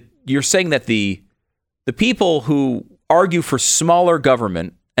you're saying that the people who argue for smaller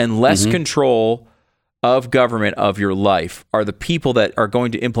government and less control of government of your life are the people that are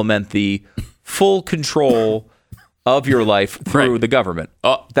going to implement the full control of your life through the government.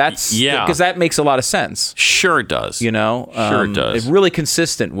 That's because that makes a lot of sense. Sure it does. You know, sure it does. It's really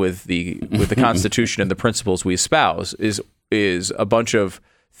consistent with the Constitution and the principles we espouse. Is a bunch of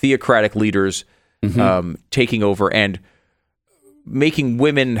theocratic leaders taking over and making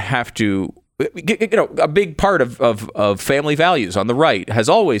women have to. You know, a big part of family values on the right has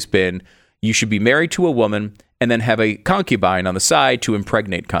always been you should be married to a woman and then have a concubine on the side to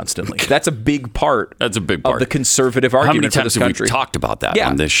impregnate constantly. That's a big part. That's a big part of the conservative argument for this country. How many times have we talked about that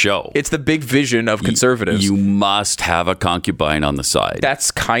on this show? It's the big vision of conservatives. You must have a concubine on the side.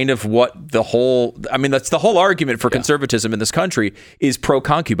 That's kind of what the whole. I mean, that's the whole argument for conservatism in this country is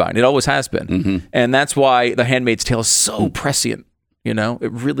pro-concubine. It always has been, and that's why The Handmaid's Tale is so prescient. You know,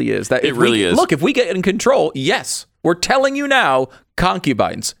 it really is. It really is. Look, if we get in control, yes, we're telling you now,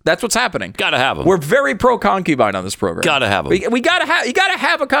 concubines. That's what's happening. Got to have them. We're very pro-concubine on this program. Got to have them. We got to have. You got to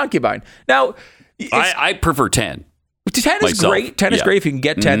have a concubine. Now, I prefer 10. 10 is great. 10 is great if you can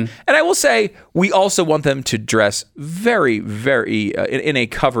get 10. And I will say, we also want them to dress very, very in a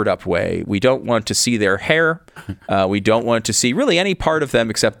covered up way. We don't want to see their hair. We don't want to see really any part of them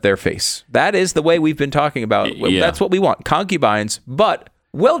except their face. That is the way we've been talking about. That's what we want. Concubines, but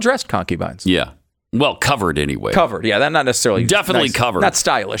well-dressed concubines. Yeah. Well, covered anyway. Covered. Yeah, that's not necessarily definitely nice, covered. Not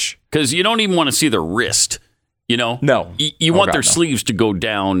stylish. Because you don't even want to see their wrist, you know? No. You want their sleeves to go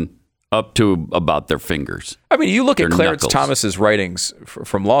down up to about their fingers. I mean, you look at Clarence Thomas's writings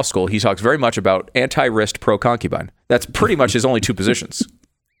from law school, he talks very much about anti-wrist, pro-concubine. That's pretty much his only two positions.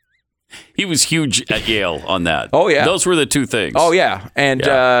 He was huge at Yale on that. Oh, yeah. Those were the two things. Oh, yeah. And in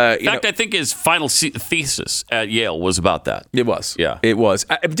fact, I think his final thesis at Yale was about that. It was. Yeah. It was.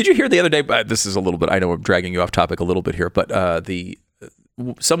 Did you hear the other day, this is a little bit, I know I'm dragging you off topic a little bit here, but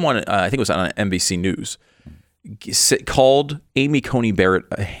someone, I think it was on NBC News, called Amy Coney Barrett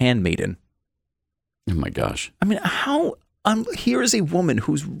a handmaiden. Oh my gosh! I mean, how? Here is a woman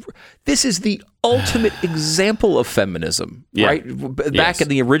this is the ultimate example of feminism, right? Back in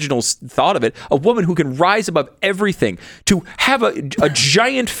the original thought of it, a woman who can rise above everything, to have a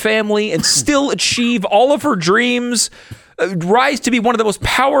giant family and still achieve all of her dreams, rise to be one of the most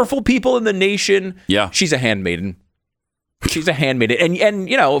powerful people in the nation. Yeah, she's a handmaiden. She's a handmaiden. And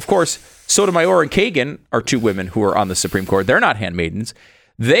you know, of course, Sotomayor and Kagan are two women who are on the Supreme Court. They're not handmaidens.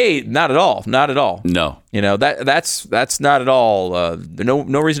 Not at all. No. You know, that's not at all.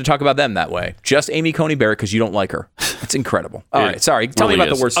 No reason to talk about them that way. Just Amy Coney Barrett because you don't like her. It's incredible. All right. Sorry. Tell me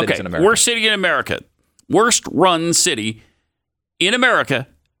about the worst cities in America. Worst city in America. Worst run city in America,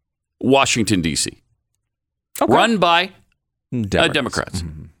 Washington, D.C. Okay. Run by Democrats.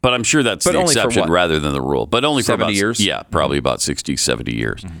 Mm-hmm. But I'm sure that's the exception rather than the rule. But only for 70 years? Yeah, probably about 60, 70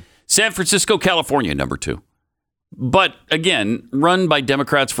 years. Mm-hmm. San Francisco, California, number 2. But again, run by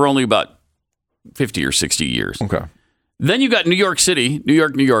Democrats for only about 50 or 60 years. Okay. Then you got New York City, New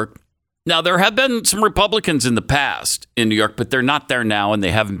York. Now, there have been some Republicans in the past in New York, but they're not there now, and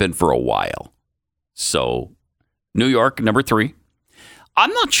they haven't been for a while. So, New York, number 3.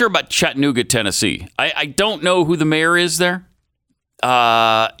 I'm not sure about Chattanooga, Tennessee. I don't know who the mayor is there.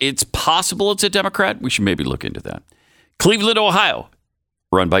 It's possible it's a Democrat. We should maybe look into that. Cleveland, Ohio,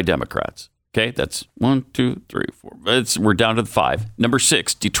 run by Democrats. Okay, that's 1, 2, 3, 4. We're down to the 5. Number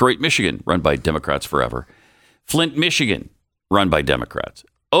 6, Detroit, Michigan, run by Democrats forever. Flint, Michigan, run by Democrats.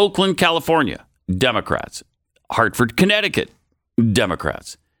 Oakland, California, Democrats. Hartford, Connecticut,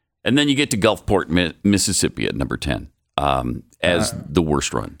 Democrats. And then you get to Gulfport, Mississippi at number 10 as the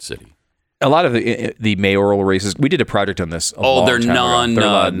worst run city. A lot of the mayoral races, we did a project on this. They're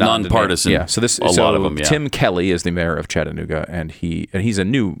nonpartisan. Yeah, so a lot of them. Yeah. Tim Kelly is the mayor of Chattanooga, and he's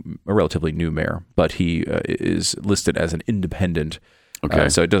a relatively new mayor, but he is listed as an independent. Okay,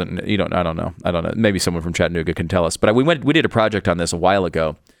 so it doesn't. I don't know. Maybe someone from Chattanooga can tell us. But we did a project on this a while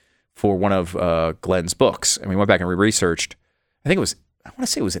ago for one of Glenn's books, and we went back and researched. I want to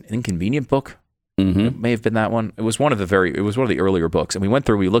say it was an Inconvenient book. Mm-hmm. It may have been that one. It was one of the earlier books, and we went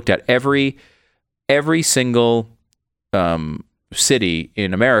through. We looked at every single city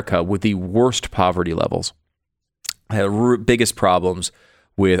in America with the worst poverty levels, had the biggest problems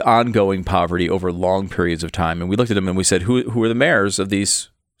with ongoing poverty over long periods of time. And we looked at them and we said, who are the mayors of these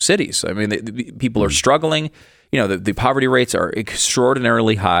cities? I mean, the people are struggling. You know, the poverty rates are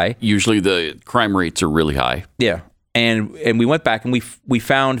extraordinarily high. Usually, the crime rates are really high. Yeah. And we went back and we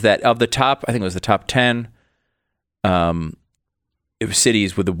found that of the top, I think it was the top 10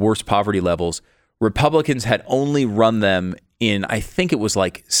 cities with the worst poverty levels, Republicans had only run them in, I think it was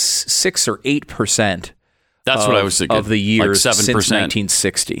like 6 or 8%. That's what I was thinking. Of the years like 7%. Since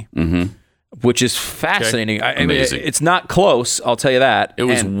 1960. Mm-hmm. which is fascinating. Okay. I mean, it's not close. I'll tell you that. It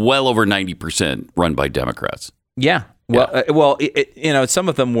was well over 90% run by Democrats. Yeah. Well, some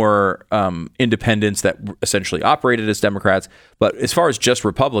of them were independents that essentially operated as Democrats, but as far as just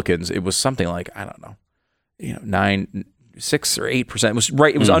Republicans, it was something like, I don't know, 6 or 8%. It was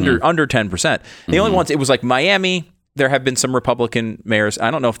right. It was under 10%. The only ones, it was like Miami. There have been some Republican mayors. I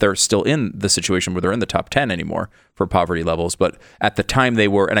don't know if they're still in the situation where they're in the top 10 anymore for poverty levels, but at the time they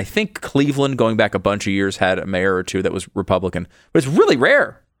were. And I think Cleveland, going back a bunch of years, had a mayor or two that was Republican, but it's really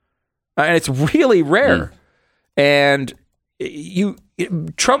rare. And it's really rare. And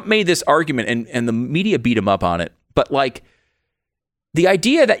Trump made this argument, and the media beat him up on it. But like the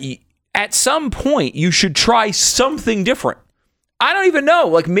idea that at some point you should try something different. I don't even know.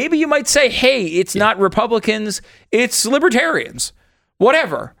 Like maybe you might say, hey, it's not Republicans, it's libertarians,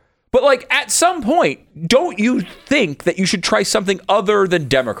 whatever. But like at some point, don't you think that you should try something other than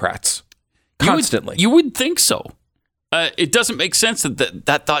Democrats constantly? You would think so. It doesn't make sense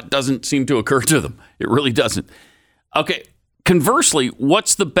that thought doesn't seem to occur to them. It really doesn't. Okay. Conversely,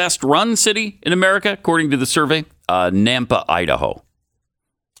 what's the best run city in America, according to the survey? Nampa, Idaho.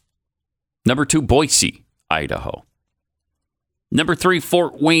 Number 2, Boise, Idaho. Number 3,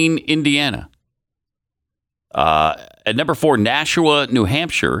 Fort Wayne, Indiana. At number 4, Nashua, New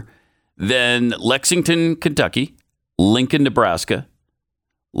Hampshire. Then Lexington, Kentucky. Lincoln, Nebraska.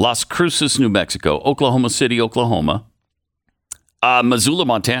 Las Cruces, New Mexico. Oklahoma City, Oklahoma. Missoula,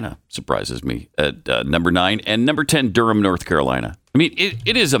 Montana, surprises me, at number 9. And number 10, Durham, North Carolina. I mean,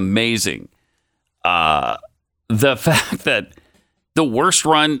 it is amazing the fact that the worst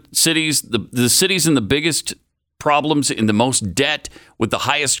run cities, the cities in the biggest problems, in the most debt, with the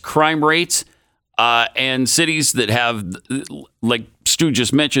highest crime rates, and cities that have, like Stu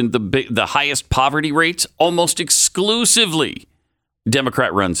just mentioned, the highest poverty rates, almost exclusively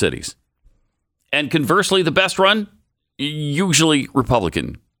Democrat-run cities. And conversely, the best run, usually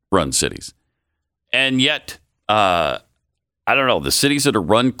Republican-run cities. And yet, I don't know, the cities that are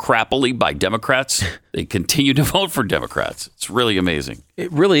run crappily by Democrats, they continue to vote for Democrats. It's really amazing.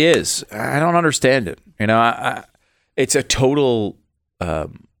 It really is. I don't understand it. It's a total,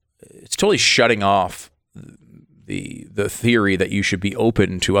 it's totally shutting off the theory that you should be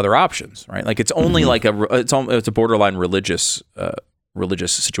open to other options, right? Like it's only like it's a borderline religious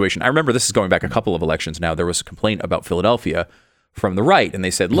situation. I remember this is going back a couple of elections now. There was a complaint about Philadelphia from the right, and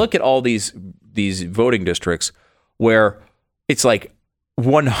they said, look at all these voting districts where it's like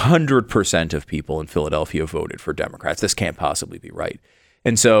 100% of people in Philadelphia voted for Democrats. This can't possibly be right.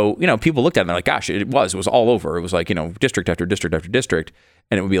 And so, people looked at it and they're like, gosh, it was all over. It was like, district after district after district.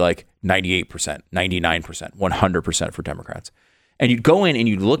 And it would be like 98%, 99%, 100% for Democrats. And you'd go in and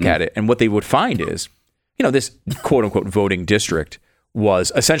you'd look at it. And what they would find is, this quote unquote voting district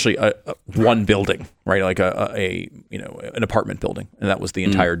was essentially one building, right? Like an apartment building. And that was the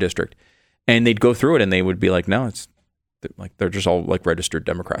entire district. And they'd go through it and they would be like, no, they're just all like registered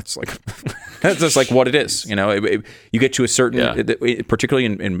Democrats. Like that's just like what it is. You get to a certain, particularly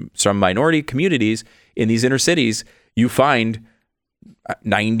in some minority communities in these inner cities, you find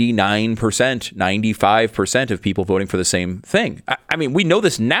 99%, 95% of people voting for the same thing. I mean, we know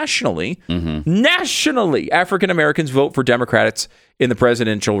this nationally. Nationally, African Americans vote for Democrats in the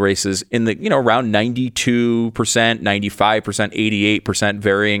presidential races in the, around 92%, 95%, 88%,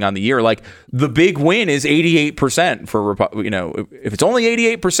 varying on the year. Like the big win is 88% for, if it's only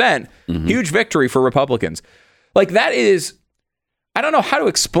 88%, huge victory for Republicans. Like that is, I don't know how to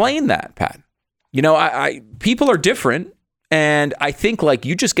explain that, Pat. People are different. And I think like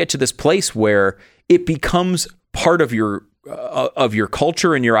you just get to this place where it becomes part of your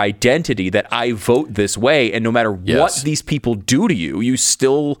culture and your identity that I vote this way. And no matter what these people do to you, you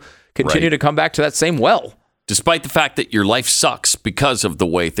still continue to come back to that same well. Despite the fact that your life sucks because of the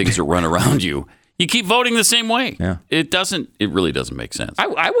way things are run around you, you keep voting the same way. Yeah. It really doesn't make sense.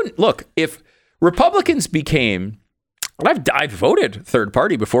 I wouldn't look if Republicans became. I've voted third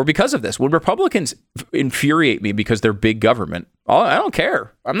party before because of this. When Republicans infuriate me because they're big government, I don't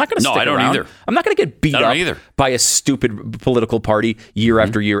care. I'm not going to stick around. No, I don't either. I'm not going to get beat up by a stupid political party year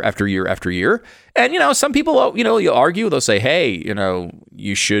after year after year after year. And, some people, you argue, they'll say, hey,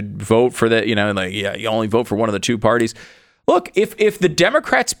 you should vote for that, you only vote for one of the two parties. Look, if the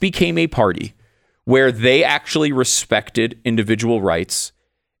Democrats became a party where they actually respected individual rights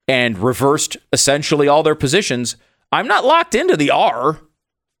and reversed essentially all their positions, I'm not locked into the R.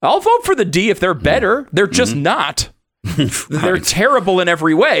 I'll vote for the D if they're better. They're just not. They're terrible in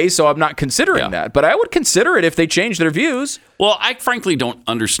every way, so I'm not considering that. But I would consider it if they change their views. Well, I frankly don't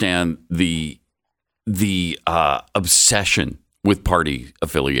understand the obsession with party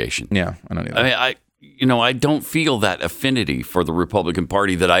affiliation. Yeah, I don't either. I mean, I don't feel that affinity for the Republican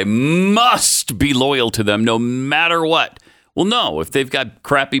Party that I must be loyal to them no matter what. Well, no, if they've got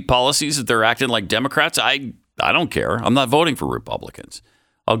crappy policies that they're acting like Democrats, I don't care. I'm not voting for Republicans.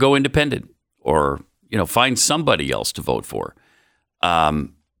 I'll go independent or, find somebody else to vote for.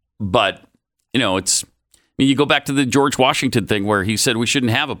 But, you go back to the George Washington thing where he said we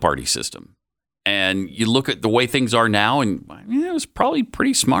shouldn't have a party system. And you look at the way things are now, and it was probably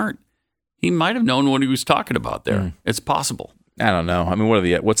pretty smart. He might have known what he was talking about there. Mm. It's possible. I don't know. I mean,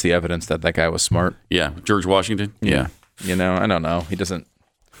 what's the evidence that guy was smart? Yeah, George Washington? Yeah. I don't know. He doesn't.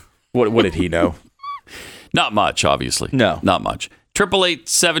 What did he know? Not much, obviously. No. Not much.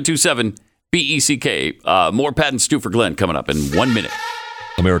 888-727-BECK. More Pat and Stu for Glenn coming up in 1 minute.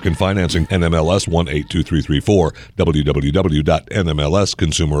 American Financing, NMLS 182334,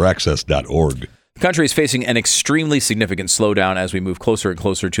 www.nmlsconsumeraccess.org. The country is facing an extremely significant slowdown as we move closer and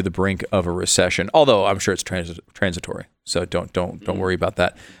closer to the brink of a recession, although I'm sure it's transitory. So don't worry about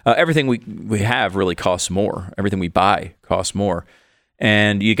that. Everything we have really costs more. Everything we buy costs more.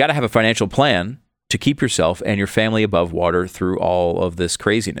 And you got to have a financial plan to keep yourself and your family above water through all of this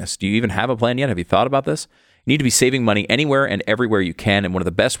craziness. Do you even have a plan yet? Have you thought about this? You need to be saving money anywhere and everywhere you can, and one of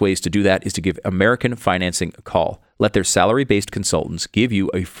the best ways to do that is to give American Financing a call. Let their salary-based consultants give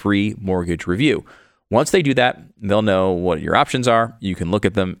you a free mortgage review. Once they do that, they'll know what your options are. You can look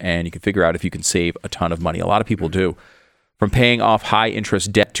at them, and you can figure out if you can save a ton of money. A lot of people do. From paying off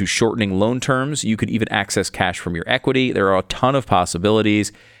high-interest debt to shortening loan terms, you could even access cash from your equity. There are a ton of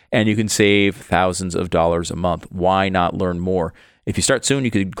possibilities, and you can save thousands of dollars a month. Why not learn more? If you start soon,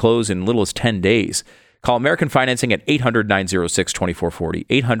 you could close in little as 10 days. Call American Financing at 800-906-2440,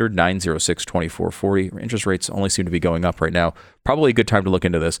 800-906-2440. Interest rates only seem to be going up right now. Probably a good time to look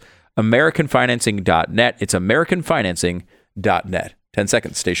into this. AmericanFinancing.net. It's AmericanFinancing.net. 10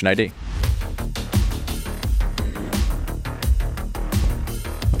 seconds, station ID.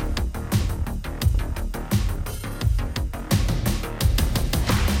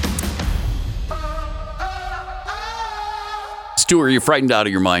 Stu, are you frightened out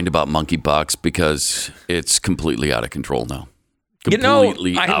of your mind about monkeypox because it's completely out of control now?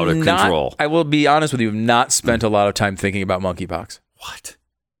 Completely out of control. I will be honest with you, I've not spent a lot of time thinking about monkeypox. What?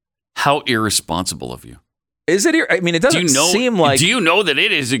 How irresponsible of you. Is it? I mean, it doesn't seem like... Do you know that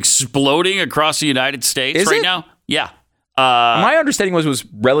it is exploding across the United States now? Yeah. My understanding was it was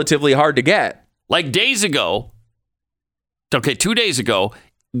relatively hard to get. Like 2 days ago,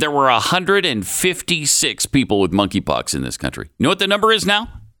 there were 156 people with monkeypox in this country. You know what the number is now?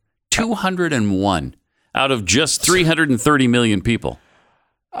 201 out of just 330 million people.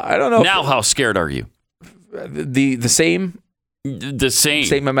 I don't know. Now, how scared are you? The same? The same.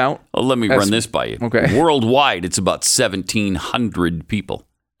 Same amount? Well, let me run this by you. Okay. Worldwide, it's about 1,700 people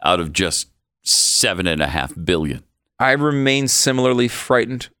out of just 7.5 billion. I remain similarly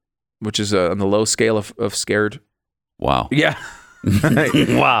frightened, which is on the low scale of scared. Wow. Yeah.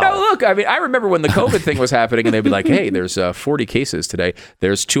 Wow. Now, look, I mean, I remember when the COVID thing was happening and they'd be like, hey, there's 40 cases today.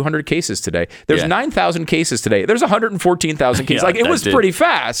 There's 200 cases today. There's 9,000 cases today. There's 114,000 cases. It was pretty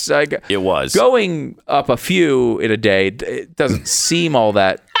fast. It was. Going up a few in a day, it doesn't seem all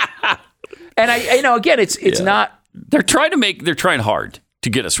that. And again, it's not. They're trying hard to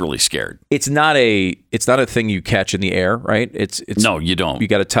get us really scared. It's not a thing you catch in the air, right? It's no, you don't. You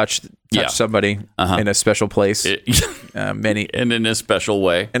got to touch somebody in a special place, and in a special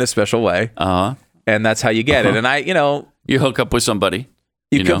way. In a special way, and that's how you get it. And you hook up with somebody.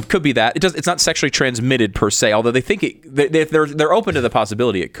 Could be that. It's not sexually transmitted per se, although they think they're open to the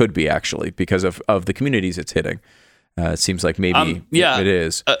possibility it could be actually because of the communities it's hitting. It seems like maybe it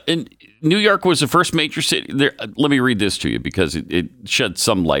is. And New York was the first major city. Let me read this to you because it sheds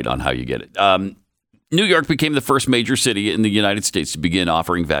some light on how you get it. New York became the first major city in the United States to begin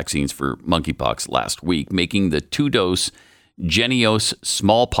offering vaccines for monkeypox last week, making the 2-dose Jynneos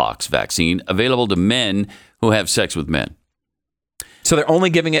smallpox vaccine available to men who have sex with men. So they're only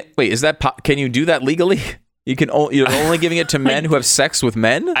giving it. Wait, is that? Can you do that legally? You're only giving it to men who have sex with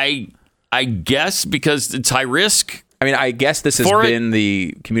men? I guess because it's high risk. I mean, I guess this has been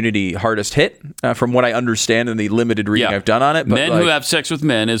the community hardest hit, from what I understand in the limited reading I've done on it. But men who have sex with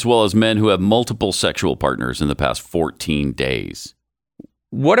men, as well as men who have multiple sexual partners in the past 14 days.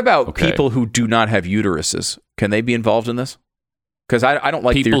 What about people who do not have uteruses? Can they be involved in this? Because I don't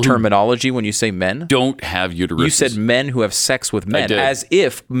like your terminology when you say men. Don't have uteruses. You said men who have sex with men, as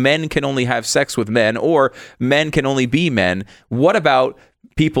if men can only have sex with men or men can only be men. What about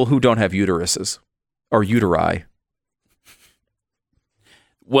people who don't have uteruses or uteri?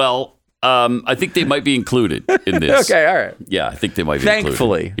 Well, I think they might be included in this. Okay, all right. Yeah, I think they might be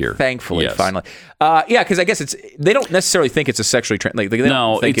included here. Thankfully, Yes. finally. Yeah, because I guess they don't necessarily think it's a sexually they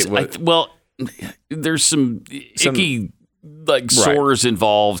don't think there's some icky sores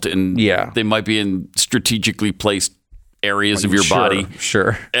involved, and they might be in strategically placed areas of your body.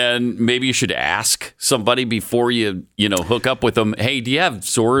 Sure. And maybe you should ask somebody before you hook up with them. Hey, do you have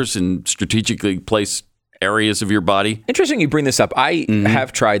sores in strategically placed areas of your body? Interesting you bring this up. I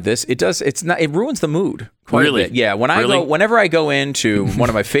have tried this. It ruins the mood quite a bit. Yeah, whenever I go into one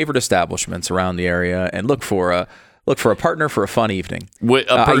of my favorite establishments around the area and look for a partner for a fun evening.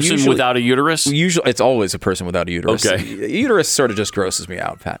 A person without a uterus? Usually it's always a person without a uterus. Okay. Uterus sort of just grosses me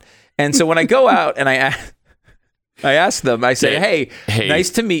out, Pat. And so when I go out and I ask them, I say, hey,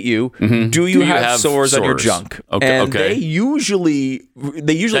 nice to meet you. Do you have sores on your junk? And they usually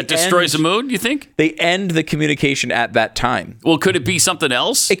that destroys the mood, you think? They end the communication at that time. Well, could it be something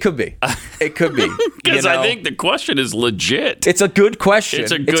else? It could be. It could be. Because I think the question is legit. It's a good question.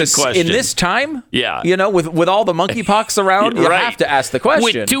 It's a good question. In this time, yeah. With all the monkeypox around, you have to ask the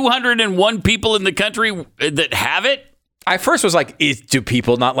question. With 201 people in the country that have it? I first was like, do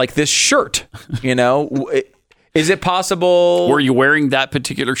people not like this shirt? Is it possible? Were you wearing that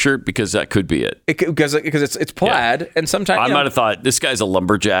particular shirt? Because that could be it. Because it's plaid, and sometimes I might have thought this guy's a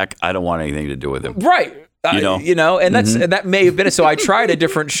lumberjack. I don't want anything to do with him. Right. And that may have been it. So I tried a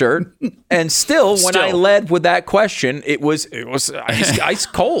different shirt, and still, when I led with that question, it was ice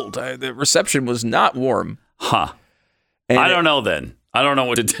cold. The reception was not warm. Huh. And I don't know. Then I don't know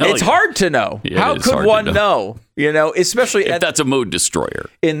what to tell you. It's hard to know. How could one know? Especially if that's a mood destroyer.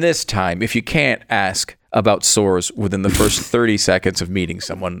 In this time, if you can't ask about sores within the first 30 seconds of meeting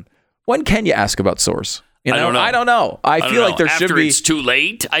someone, when can you ask about sores? I don't know. I don't know. I feel like there should be. After it's too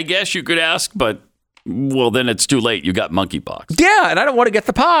late, I guess you could ask, but then it's too late. You got monkeypox. Yeah, and I don't want to get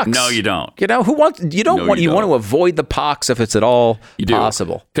the pox. No, you don't. Who wants? You want to avoid the pox if it's at all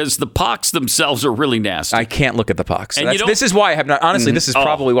possible. Because the pox themselves are really nasty. I can't look at the pox. This is why I have not. Honestly, this is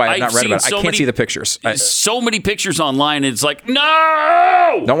probably why I have not read about it. I can't see the pictures. So many pictures online. It's like,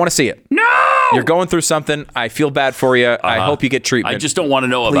 no, don't want to see it. No, you're going through something. I feel bad for you. I hope you get treatment. I just don't want to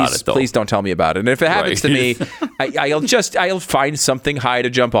know about it, though. Please don't tell me about it. And if it happens to me, I'll find something high to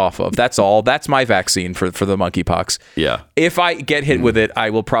jump off of. That's all. That's my vaccine for the monkeypox. Yeah. If I get hit with it, I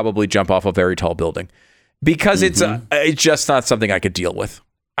will probably jump off a very tall building because it's just not something I could deal with.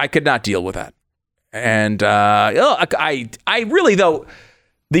 I could not deal with that. And I really, though,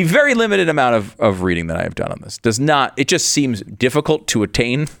 the very limited amount of reading that I have done on this does not. It just seems difficult to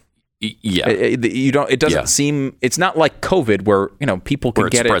attain. Yeah, it doesn't seem. It's not like COVID where people can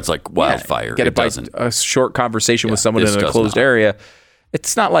get it. Where it spreads like wildfire. Get it by a short conversation with someone in a closed area.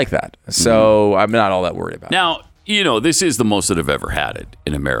 It's not like that. So I'm not all that worried about it. Now, this is the most that have ever had it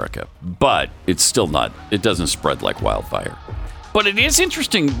in America, but it's still not. It doesn't spread like wildfire. But it is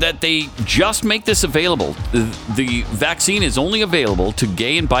interesting that they just make this available. The vaccine is only available to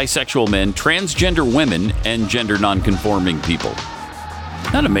gay and bisexual men, transgender women, and gender nonconforming people.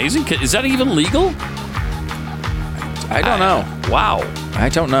 Isn't that amazing? Is that even legal? I don't know. Wow. I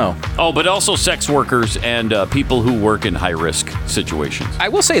don't know. Oh, but also sex workers and people who work in high-risk situations. I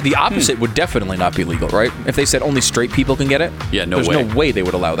will say the opposite would definitely not be legal, right? If they said only straight people can get it, there's no way they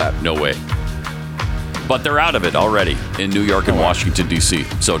would allow that. No way. But they're out of it already in New York and Washington, D.C.,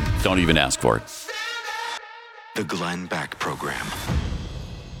 so don't even ask for it. The Glenn Beck Program.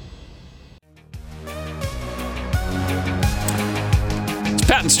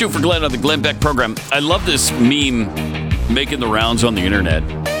 Pat and Stu for Glenn on the Glenn Beck Program. I love this meme making the rounds on the internet.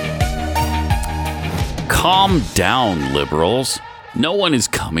 Calm down, liberals. No one is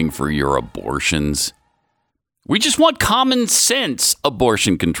coming for your abortions. We just want common sense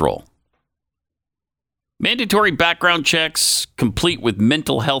abortion control. Mandatory background checks complete with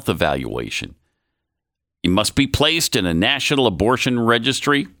mental health evaluation. You must be placed in a national abortion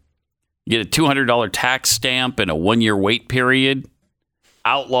registry. You get a $200 tax stamp and a 1-year wait period.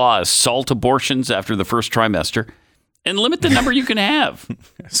 Outlaw assault abortions after the first trimester, and limit the number you can have.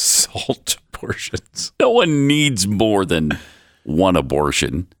 Assault abortions. No one needs more than one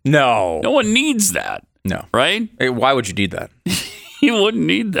abortion. No one needs that. No, right? Hey, why would you need that? You wouldn't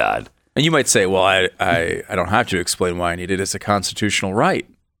need that. And you might say, well, I don't have to explain why I need it. It's a constitutional right.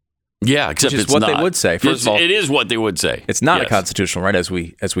 Yeah, except it's what they would say. First of all, it is what they would say. It's not a constitutional right, as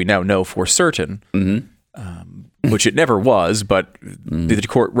we now know for certain. Which it never was, but the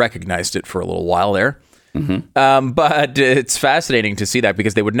court recognized it for a little while there. But it's fascinating to see that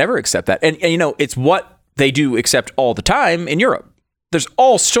because they would never accept that. And it's what they do accept all the time in Europe. there's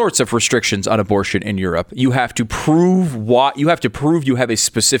all sorts of restrictions on abortion in Europe. You have to prove you have a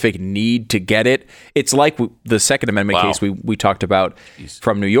specific need to get it. It's like the Second Amendment case we talked about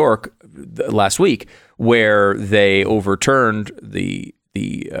from New York last week, where they overturned the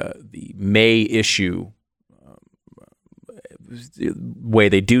May issue way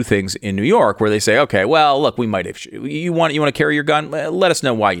they do things in New York, where they say, okay, well, look, we might have, you want to carry your gun, let us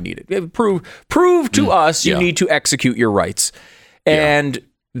know why you need it. Prove to us you need to execute your rights. And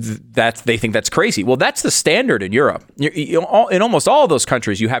they think that's crazy. Well, that's the standard in Europe. In almost all of those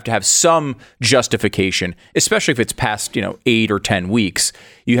countries, you have to have some justification, especially if it's past 8 or 10 weeks.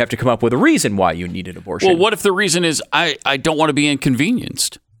 You have to come up with a reason why you need an abortion. Well, what if the reason is I don't want to be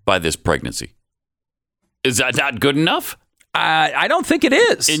inconvenienced by this pregnancy? Is that not good enough? I don't think it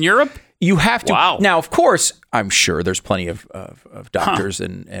is. In Europe? You have to. Wow. Now, of course, I'm sure there's plenty of doctors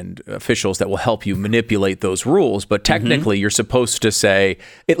and officials that will help you manipulate those rules. But technically, you're supposed to say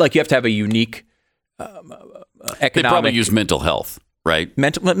it like you have to have a unique economic. They probably use mental health, right?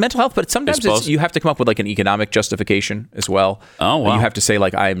 Mental health, but sometimes you have to come up with like an economic justification as well. Oh, wow. You have to say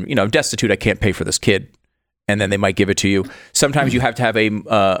like I'm destitute. I can't pay for this kid, and then they might give it to you. Sometimes you have to have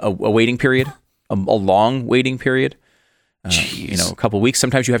a waiting period, a long waiting period. A couple of weeks.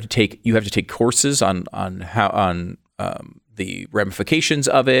 Sometimes you have to take courses on the ramifications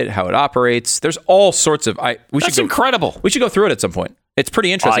of it, how it operates. There's all sorts of. That's incredible. We should go through it at some point. It's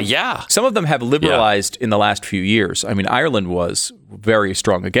pretty interesting. Yeah. Some of them have liberalized in the last few years. I mean, Ireland was very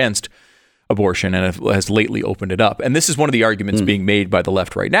strong against abortion and has lately opened it up. And this is one of the arguments being made by the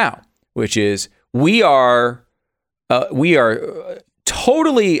left right now, which is we are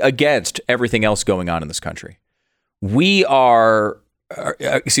totally against everything else going on in this country. We are,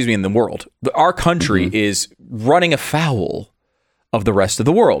 in the world. Our country is running afoul of the rest of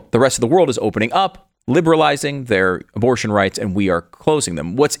the world. The rest of the world is opening up, liberalizing their abortion rights, and we are closing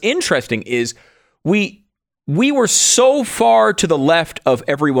them. What's interesting is we were so far to the left of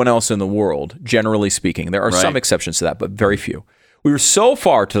everyone else in the world, generally speaking. There are some exceptions to that, but very few. We were so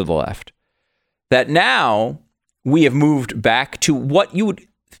far to the left that now we have moved back to what you would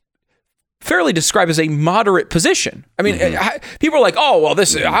fairly describe as a moderate position. I mean, people are like, oh, well,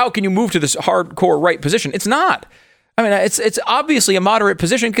 how can you move to this hardcore right position? It's not. I mean, it's obviously a moderate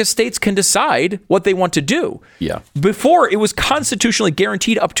position because states can decide what they want to do. Yeah. Before, it was constitutionally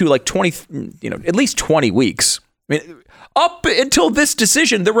guaranteed up to like 20, at least 20 weeks. I mean, up until this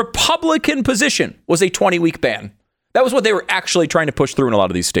decision, the Republican position was a 20-week ban. That was what they were actually trying to push through in a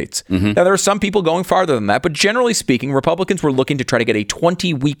lot of these states. Now, there are some people going farther than that, but generally speaking, Republicans were looking to try to get a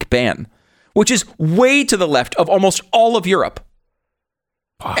 20-week ban, which is way to the left of almost all of Europe.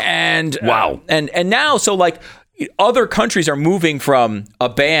 And now, so like other countries are moving from a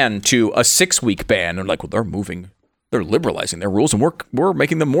ban to a 6-week ban. They're like, well, they're liberalizing their rules and we're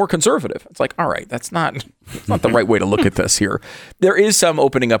making them more conservative. It's like, all right, that's not the right way to look at this here. There is some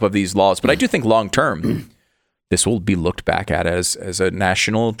opening up of these laws, but I do think long term, this will be looked back at as a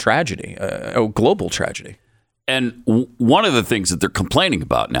national tragedy, a global tragedy. And one of the things that they're complaining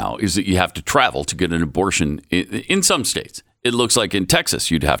about now is that you have to travel to get an abortion in some states. It looks like in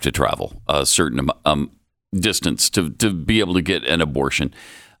Texas, you'd have to travel a certain distance to be able to get an abortion.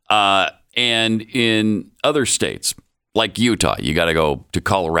 And in other states, like Utah, you got to go to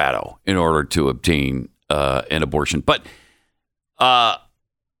Colorado in order to obtain an abortion. But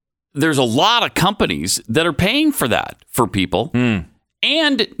there's a lot of companies that are paying for that for people.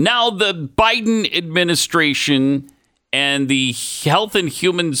 And now the Biden administration and the Health and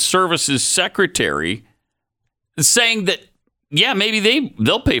Human Services Secretary is saying that, yeah, maybe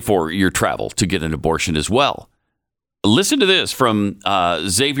they'll pay for your travel to get an abortion as well. Listen to this from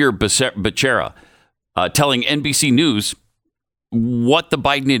Xavier Becerra telling NBC News what the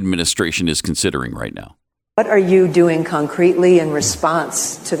Biden administration is considering right now. What are you doing concretely in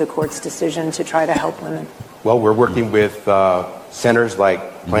response to the court's decision to try to help women? Well, we're working with centers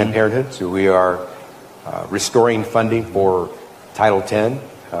like Planned Parenthood, so we are restoring funding for Title X,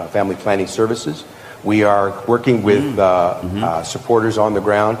 family planning services. We are working with supporters on the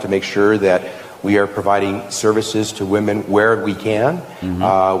ground to make sure that we are providing services to women where we can.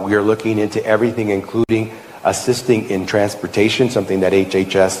 We are looking into everything, including assisting in transportation, something that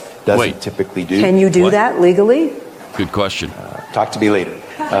HHS doesn't typically do. Can you do that legally? Good question. Talk to me later.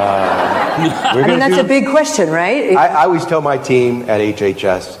 That's a big question, right? I always tell my team at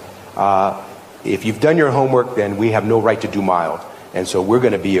HHS, if you've done your homework, then we have no right to do mild. And so we're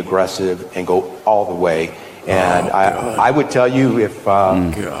going to be aggressive and go all the way. And I would tell you if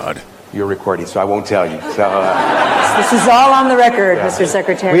you're recording, so I won't tell you. So this is all on the record, Mr.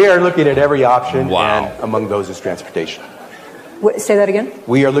 Secretary. We are looking at every option, and among those is transportation. Say that again?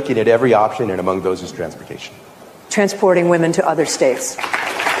 We are looking at every option, and among those is transportation. Transporting women to other states.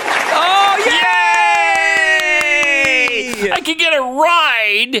 Oh, yay! I can get a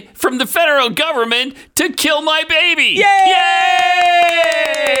ride from the federal government to kill my baby. Yay!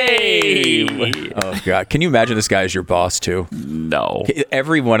 Oh, God. Can you imagine this guy as your boss, too? No.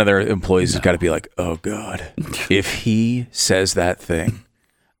 Every one of their employees has got to be like, oh, God, if he says that thing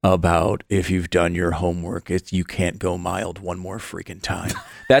about if you've done your homework, you can't go mild one more freaking time.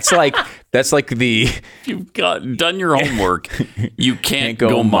 That's like the you've done your homework, you can't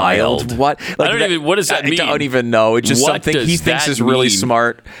go mild. What? Like what does that mean? I don't even know. It's just something he thinks is really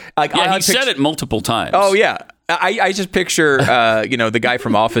smart. Like, yeah, he said it multiple times. Oh yeah. I just picture the guy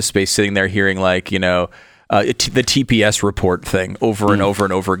from Office Space sitting there hearing the TPS report thing over and over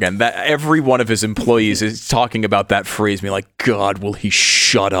and over again. That every one of his employees is talking about that phrase, being like, God, will he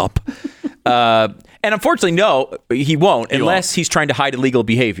shut up? And unfortunately, no, he won't, unless he's trying to hide illegal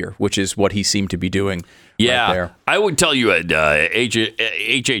behavior, which is what he seemed to be doing. Yeah, right there. I would tell you at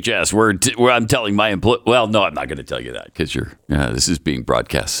HHS, where I'm telling my employee. Well, no, I'm not going to tell you that because this is being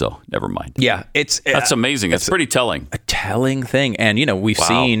broadcast, so never mind. Yeah, that's amazing. It's pretty telling. A telling thing, and we've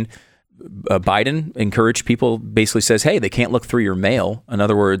seen. Biden encouraged people, basically says, hey, they can't look through your mail. In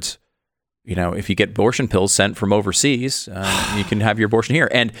other words, if you get abortion pills sent from overseas, you can have your abortion here.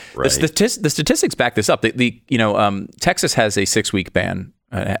 And the statistics back this up. Texas has a 6-week ban,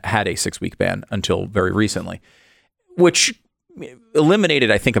 had a 6-week ban until very recently, which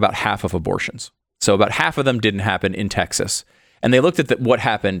eliminated, I think, about half of abortions. So about half of them didn't happen in Texas. And they looked at what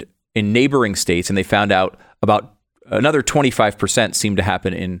happened in neighboring states, and they found out about another 25% seemed to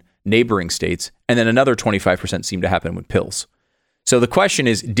happen in neighboring states, and then another 25% seemed to happen with pills. So the question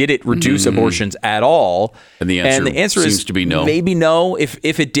is, did it reduce abortions at all? And the answer seems to be no. Maybe no. If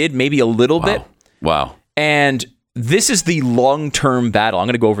it did, maybe a little bit. Wow. And this is the long-term battle. I'm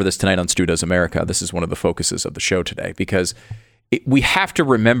going to go over this tonight on Stu Does America. This is one of the focuses of the show today, because we have to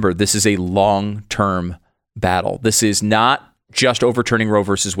remember this is a long-term battle. This is not just overturning Roe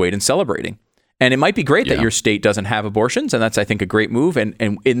versus Wade and celebrating. And it might be great that your state doesn't have abortions, and that's, I think, a great move. And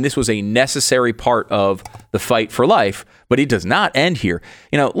this was a necessary part of the fight for life, but it does not end here.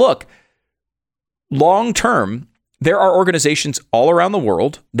 Look, long term, there are organizations all around the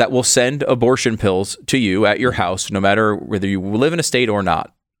world that will send abortion pills to you at your house, no matter whether you live in a state or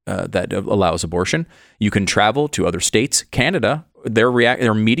not that allows abortion. You can travel to other states. Canada, their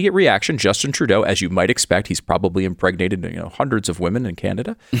immediate reaction, Justin Trudeau, as you might expect, he's probably impregnated hundreds of women in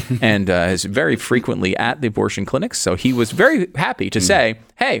Canada and is very frequently at the abortion clinics. So he was very happy to say,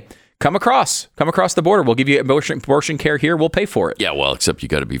 hey, come across the border. We'll give you abortion care here. We'll pay for it. Yeah, well, except you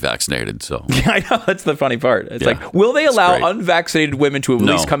got to be vaccinated. So yeah, I know, that's the funny part. It's like, will they allow unvaccinated women to at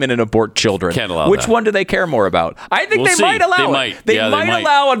least come in and abort children? Can't allow Which that. one do they care more about? I think We'll they might allow it. They might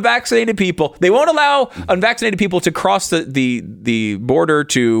allow unvaccinated people. They won't allow unvaccinated people to cross the border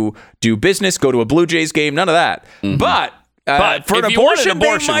to do business, go to a Blue Jays game. None of that. Mm-hmm. But for an abortion,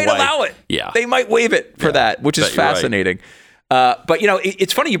 they might allow it. Yeah, they might waive it for that, which is fascinating. Right. But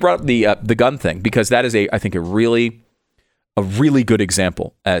it's funny you brought up the gun thing, because that is I think a really good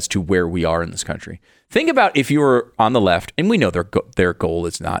example as to where we are in this country. Think about if you were on the left, and we know their goal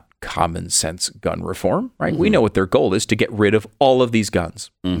is not common sense gun reform, right? Mm-hmm. We know what their goal is, to get rid of all of these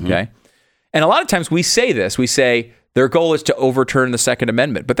guns. Mm-hmm. Okay, and a lot of times we say this. We say their goal is to overturn the Second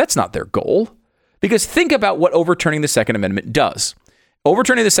Amendment, but that's not their goal, because think about what overturning the Second Amendment does.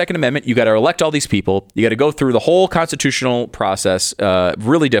 Overturning the Second Amendment, you got to elect all these people. You got to go through the whole constitutional process,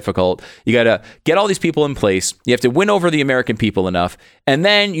 really difficult. You got to get all these people in place. You have to win over the American people enough, and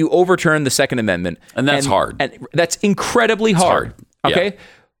then you overturn the Second Amendment. And that's hard. And that's incredibly hard. Okay,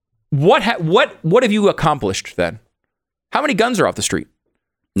 yeah. What have you accomplished then? How many guns are off the street?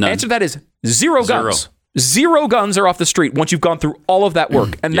 None. Answer to that is zero guns. Zero guns are off the street once you've gone through all of that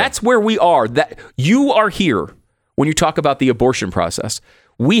work, and that's where we are. That you are here. When you talk about the abortion process,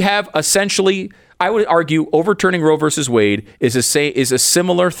 we have essentially, I would argue, overturning Roe versus Wade is a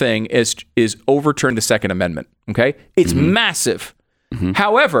similar thing as is overturning the Second Amendment. Okay, it's massive. Mm-hmm.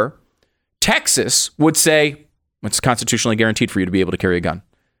 However, Texas would say it's constitutionally guaranteed for you to be able to carry a gun.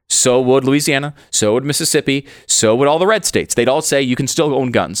 So would Louisiana. So would Mississippi. So would all the red states. They'd all say you can still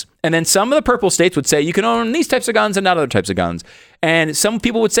own guns. And then some of the purple states would say you can own these types of guns and not other types of guns. And some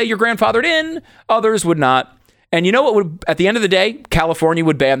people would say you're grandfathered in. Others would not. And you know what would, at the end of the day, California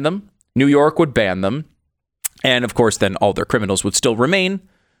would ban them. New York would ban them. And of course, then all their criminals would still remain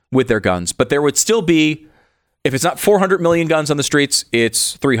with their guns. But there would still be, if it's not 400 million guns on the streets,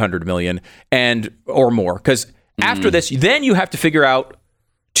 it's 300 million or more. Because after this, then you have to figure out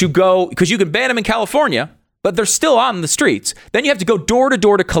to go, because you can ban them in California, but they're still on the streets. Then you have to go door to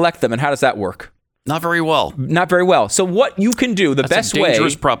door to collect them. And how does that work? Not very well. Not very well. So what you can do, That's a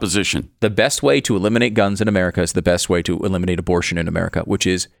dangerous proposition. The best way to eliminate guns in America is the best way to eliminate abortion in America, which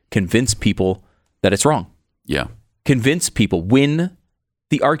is convince people that it's wrong. Yeah. Convince people, win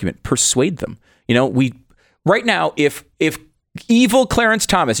the argument, persuade them. Right now, if evil Clarence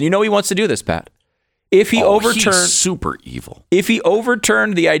Thomas, and he wants to do this, Pat, if he overturned, he's super evil. If he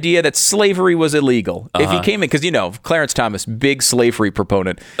overturned the idea that slavery was illegal, if he came in, because Clarence Thomas, big slavery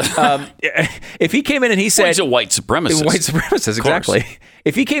proponent, if he came in and he said, he's a white supremacist. White supremacist, exactly.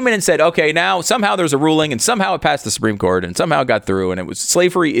 If he came in and said, okay, now somehow there's a ruling, and somehow it passed the Supreme Court, and somehow it got through, and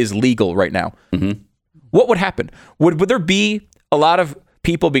slavery is legal right now, what would happen? Would there be a lot of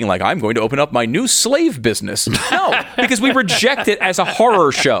people being like, I'm going to open up my new slave business? No, because we reject it as a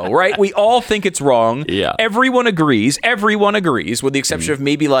horror show, right? We all think it's wrong. Yeah. Everyone agrees, with the exception of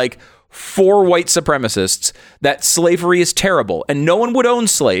maybe like 4 white supremacists, that slavery is terrible. And no one would own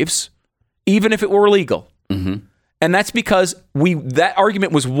slaves, even if it were legal. And that's because that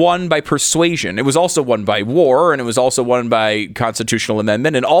argument was won by persuasion. It was also won by war, and it was also won by constitutional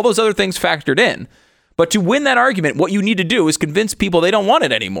amendment, and all those other things factored in. But to win that argument, what you need to do is convince people they don't want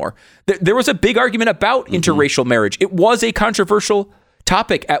it anymore. There was a big argument about interracial marriage. It was a controversial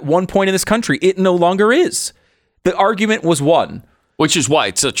topic at one point in this country. It no longer is. The argument was won. Which is why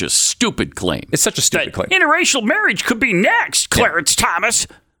it's such a stupid claim. It's such a stupid claim. Interracial marriage could be next, Clarence Thomas.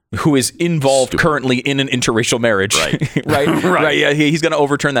 Who is involved currently in an interracial marriage. Right. right. Yeah, he's going to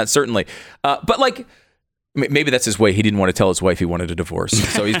overturn that, certainly. But maybe that's his way. He didn't want to tell his wife he wanted a divorce,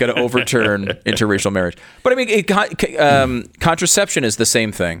 so he's going to overturn interracial marriage. But I mean, contraception is the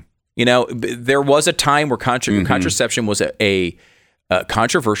same thing. There was a time where contraception was a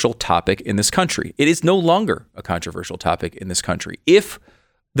controversial topic in this country. It is no longer a controversial topic in this country. If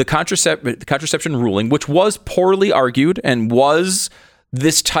the contraception ruling, which was poorly argued and was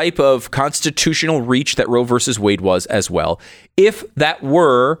this type of constitutional reach that Roe versus Wade was as well, if that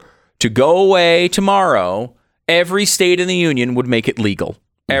were to go away tomorrow, every state in the union would make it legal.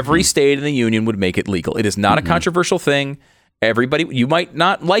 Every state in the union would make it legal. It is not a controversial thing. Everybody, you might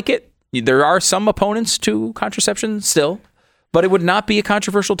not like it. There are some opponents to contraception still, but it would not be a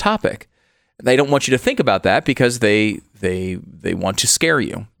controversial topic. They don't want you to think about that because they want to scare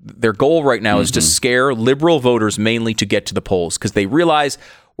you. Their goal right now is to scare liberal voters mainly to get to the polls because they realize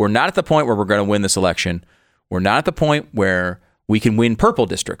we're not at the point where we're going to win this election. We're not at the point where we can win purple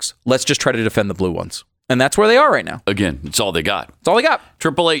districts. Let's just try to defend the blue ones. And that's where they are right now. Again, it's all they got. It's all they got.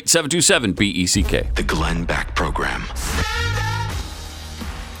 888-727-BECK. The Glenn Beck Program.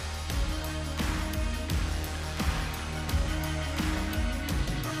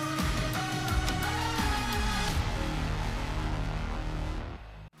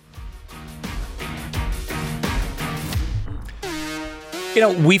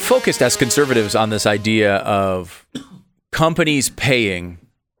 We focused as conservatives on this idea of companies paying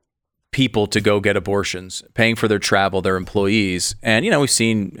people to go get abortions, paying for their travel, their employees. And, we've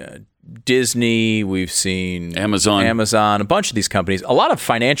seen Disney, we've seen Amazon, a bunch of these companies, a lot of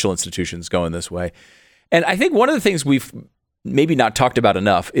financial institutions going this way. And I think one of the things we've maybe not talked about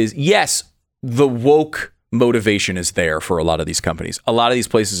enough is, yes, the woke motivation is there for a lot of these companies. A lot of these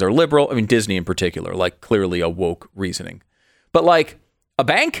places are liberal. I mean, Disney in particular, clearly a woke reasoning. But a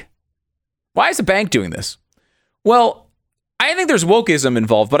bank? Why is a bank doing this? Well, I think there's wokeism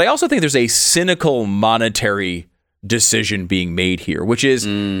involved, but I also think there's a cynical monetary decision being made here, which is,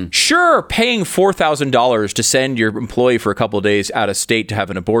 sure, paying $4,000 to send your employee for a couple of days out of state to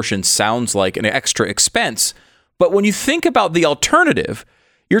have an abortion sounds like an extra expense. But when you think about the alternative,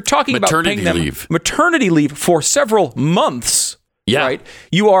 you're talking about paying them maternity leave for several months. Yeah. Right?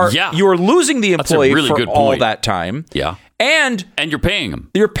 You are losing the employee for all that time. Yeah. And you're paying them.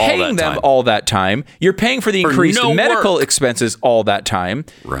 You're paying them all that time. You're paying for the increased medical expenses all that time.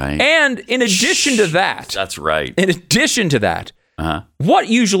 Right. And in addition to that, that's right. In addition to that, what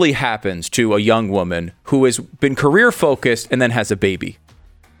usually happens to a young woman who has been career focused and then has a baby?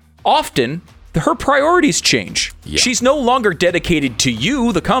 Often, her priorities change. Yeah. She's no longer dedicated to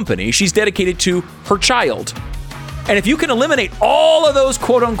you, the company. She's dedicated to her child. And if you can eliminate all of those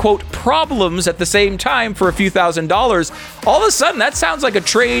quote unquote problems at the same time for a few $1,000s, all of a sudden that sounds like a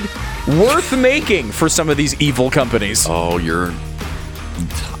trade worth making for some of these evil companies. Oh, you're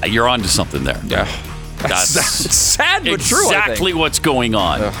onto something there. Yeah. That's sad but true. Exactly what's going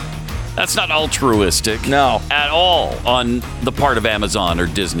on. That's not altruistic. No. At all on the part of Amazon or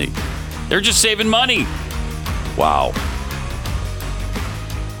Disney. They're just saving money. Wow.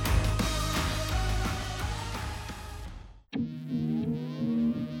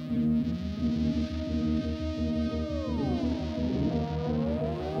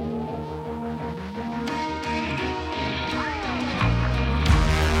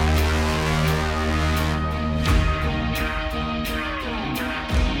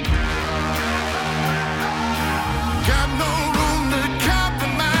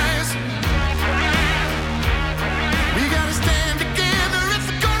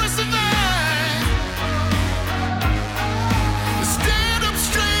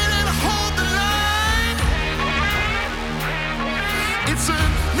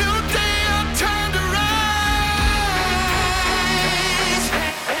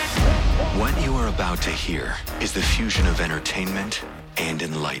 about to hear is the fusion of entertainment and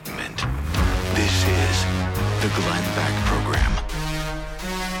enlightenment. This is the Glenn Beck Program.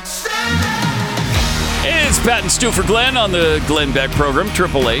 It's Pat and Stu for Glenn on the Glenn Beck Program,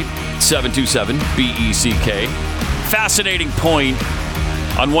 888-727-BECK. Fascinating point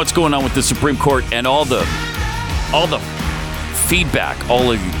on what's going on with the Supreme Court and all the feedback, all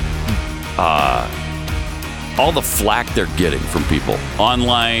the flack they're getting from people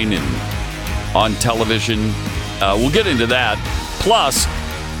online and on television. We'll get into that. Plus,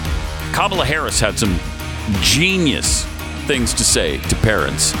 Kamala Harris had some genius things to say to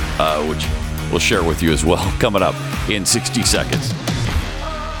parents, which we'll share with you as well, coming up in 60 seconds.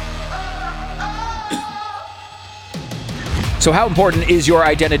 So how important is your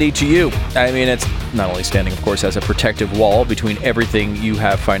identity to you? I mean, it's not only standing, of course, as a protective wall between everything you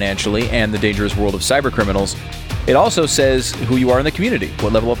have financially and the dangerous world of cybercriminals. It also says who you are in the community,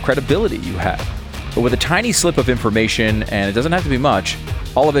 what level of credibility you have. But with a tiny slip of information, and it doesn't have to be much,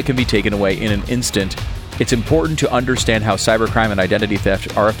 all of it can be taken away in an instant. It's important to understand how cybercrime and identity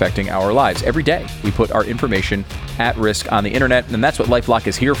theft are affecting our lives. Every day, we put our information at risk on the internet, and that's what LifeLock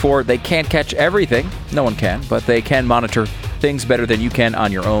is here for. They can't catch everything. No one can, but they can monitor things better than you can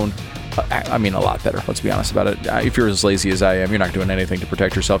on your own. I mean, a lot better. Let's be honest about it. If you're as lazy as I am, you're not doing anything to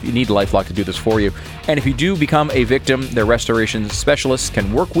protect yourself. You need LifeLock to do this for you. And if you do become a victim, their restoration specialists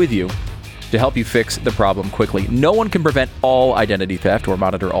can work with you to help you fix the problem quickly. No one can prevent all identity theft or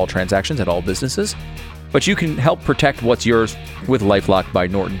monitor all transactions at all businesses, but you can help protect what's yours with LifeLock by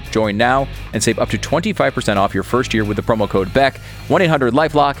Norton. Join now and save up to 25% off your first year with the promo code BECK.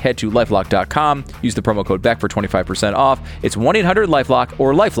 1-800-LifeLock. Head to lifelock.com. Use the promo code BECK for 25% off. It's 1-800-LifeLock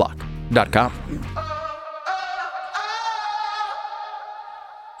or lifelock.com.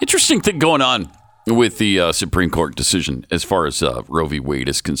 Interesting thing going on with the Supreme Court decision as far as Roe v. Wade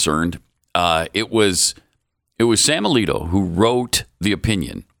is concerned. It was Sam Alito who wrote the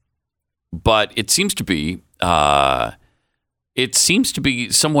opinion. But it seems to be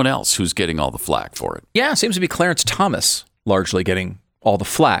someone else who's getting all the flack for it. Yeah, it seems to be Clarence Thomas largely getting all the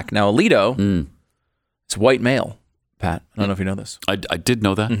flack. Now, Alito, it's white male, Pat. I don't know if you know this. I did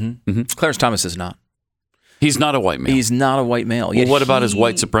know that. Mm-hmm. Mm-hmm. Clarence Thomas is not. He's not a white male. He's not a white male. Well, what about his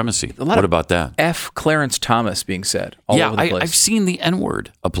white supremacy? What about that? F. Clarence Thomas being said all over the place. I've seen the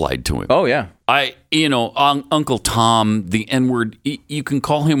N-word applied to him. Oh, yeah. Uncle Tom, the N-word, you can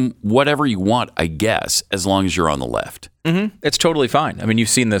call him whatever you want, I guess, as long as you're on the left. Mm-hmm. It's totally fine. I mean, you've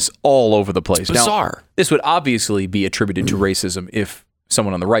seen this all over the place. It's bizarre. Now, this would obviously be attributed to racism if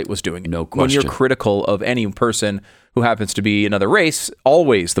someone on the right was doing it. No question. When you're critical of any person who happens to be another race,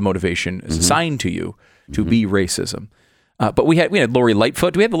 always the motivation is assigned to you to be racism. But we had Lori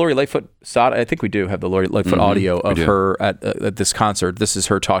Lightfoot. Do we have the Lori Lightfoot? I think we do have the Lori Lightfoot audio of her at this concert. This is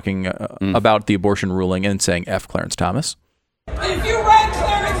her talking about the abortion ruling and saying F. Clarence Thomas. If you read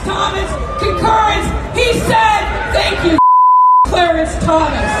Clarence Thomas' concurrence, he said, "Thank you, Clarence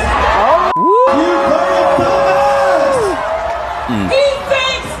Thomas." Oh. He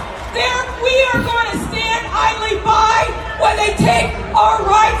thinks we are going to stand idly by when they take our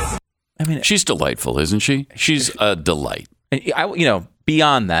rights. I mean, she's delightful, isn't she? She's a delight.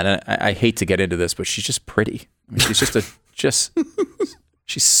 Beyond that, and I hate to get into this, but she's just pretty. I mean, she's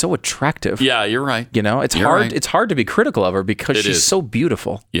she's so attractive. Yeah, you're right. It's hard. Right. It's hard to be critical of her because she's so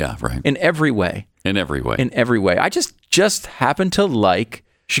beautiful. Yeah, right. In every way. In every way. I just happen to like.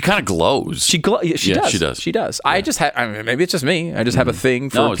 She kind of glows. She does. She does. Yeah. Maybe it's just me. I just have a thing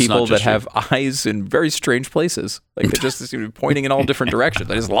for people that have eyes in very strange places. Like they're just pointing in all different directions.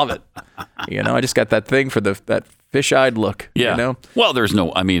 I just love it. I just got that thing for that fish-eyed look. Yeah. Well, it's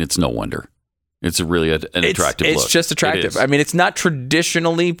no wonder. It's really an attractive look. It's just attractive. I mean, it's not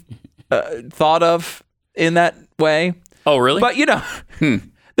traditionally thought of in that way. Oh, really? But,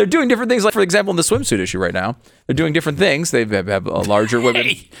 they're doing different things. Like, for example, in the swimsuit issue right now, they're doing different things. They have a larger women.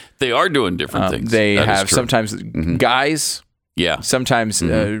 They are doing different things. They have sometimes guys. Yeah. Sometimes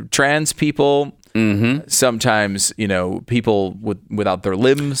trans people. Mm-hmm. Sometimes, people without their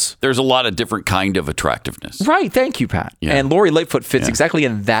limbs. There's a lot of different kind of attractiveness. Right. Thank you, Pat. Yeah. And Lori Lightfoot fits exactly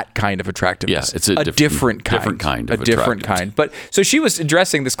in that kind of attractiveness. Yeah, it's a different kind. Of a different kind. But so she was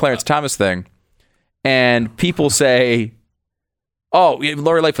addressing this Clarence Thomas thing, and people say, oh,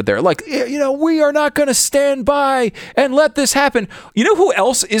 Lori Lightfoot there. Like, we are not going to stand by and let this happen. You know who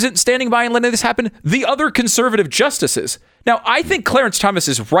else isn't standing by and letting this happen? The other conservative justices. Now, I think Clarence Thomas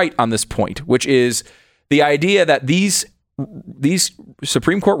is right on this point, which is the idea that these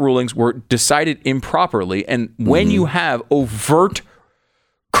Supreme Court rulings were decided improperly. And when you have overt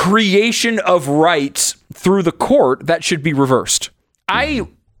creation of rights through the court, that should be reversed. I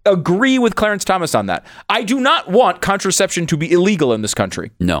agree with Clarence Thomas on that. I do not want contraception to be illegal in this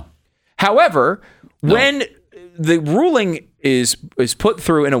country. No. However, when the ruling is put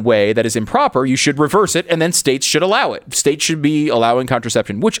through in a way that is improper, you should reverse it, and then states should allow it. States should be allowing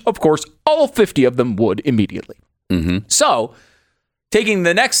contraception, which, of course, all 50 of them would immediately. So, taking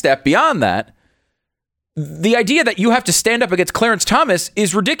the next step beyond that, the idea that you have to stand up against Clarence Thomas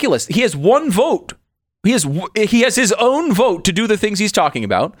is ridiculous. He has one vote. He has his own vote to do the things he's talking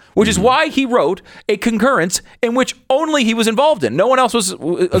about, which is why he wrote a concurrence in which only he was involved in. No one else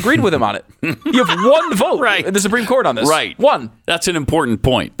agreed with him on it. You have one vote in the Supreme Court on this. Right. One. That's an important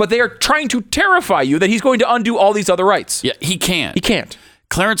point. But they are trying to terrify you that he's going to undo all these other rights. Yeah, he can't. He can't.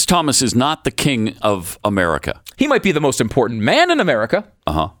 Clarence Thomas is not the king of America. He might be the most important man in America.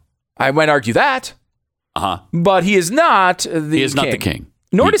 I might argue that. But he is not the king. He is not the king.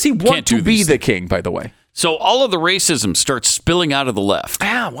 Nor does he want to be the king, by the way. So all of the racism starts spilling out of the left.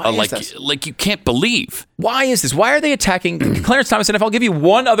 Why is this? Like you can't believe. Why is this? Why are they attacking Clarence Thomas? And if I'll give you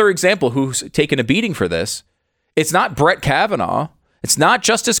one other example who's taken a beating for this, it's not Brett Kavanaugh. It's not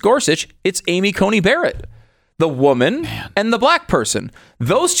Justice Gorsuch. It's Amy Coney Barrett, the woman and the black person.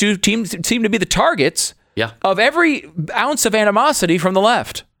 Those two seem to be the targets of every ounce of animosity from the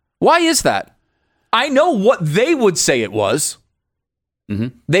left. Why is that? I know what they would say it was.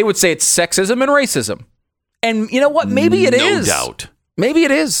 They would say it's sexism and racism. And you know what? Maybe it is. No doubt. Maybe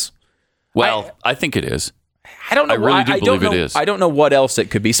it is. Well, I think it is. I don't know. I really do believe it is. I don't know what else it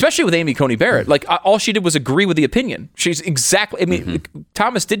could be, especially with Amy Coney Barrett. Like, all she did was agree with the opinion. She's exactly, I mean,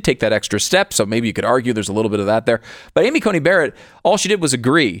 Thomas did take that extra step, so maybe you could argue there's a little bit of that there. But Amy Coney Barrett, all she did was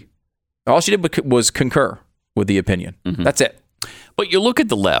agree. All she did was concur with the opinion. That's it. But you look at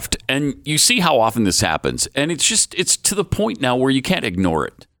the left and you see how often this happens. And it's to the point now where you can't ignore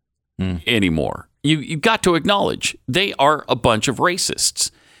it anymore. You've got to acknowledge they are a bunch of racists.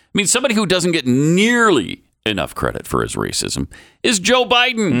 I mean, somebody who doesn't get nearly enough credit for his racism is Joe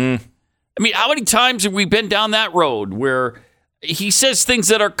Biden. I mean, how many times have we been down that road where he says things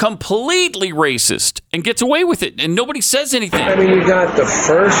that are completely racist and gets away with it and nobody says anything? I mean, you got the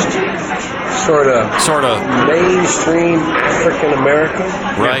first sort of mainstream African American,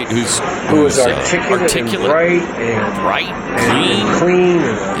 right? Who is articulate and clean,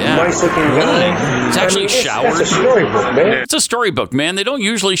 and nice looking guy. He's actually showered. It's a storybook, man. It's a storybook, man. They don't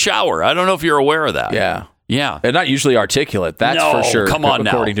usually shower. I don't know if you're aware of that. Yeah. They're not usually articulate. That's for sure. Come on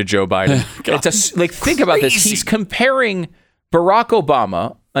now. According to Joe Biden. Think about this. He's comparing Barack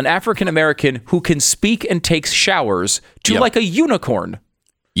Obama, an African American who can speak and takes showers, to like a unicorn.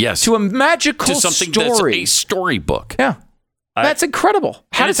 Yes. To a magical to something story. That's a storybook. Yeah. That's incredible.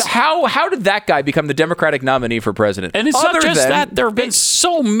 How did that guy become the Democratic nominee for president? And it's not just that. There have been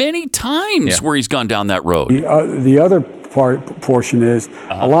so many times where he's gone down that road. The other portion is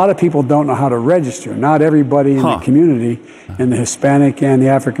a lot of people don't know how to register. Not everybody in the community, in the Hispanic and the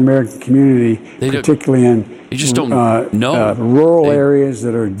African American community, particularly in you just don't know rural areas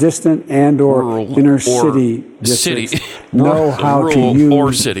that are distant and or inner city districts, know how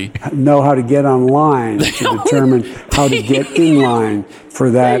to get online to determine how to get in line for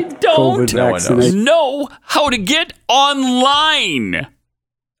that COVID vaccination. Know how to get online.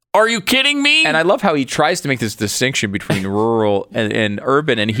 Are you kidding me? And I love how he tries to make this distinction between rural and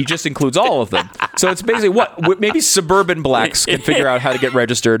urban, and he just includes all of them. So it's basically maybe suburban blacks can figure out how to get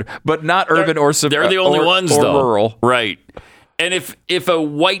registered, but not urban or suburban. They're the only ones, or though. Rural, right? And if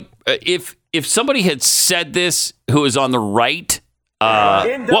somebody had said this who is on the right,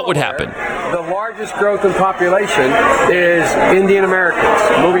 what would happen? The largest growth in population is Indian Americans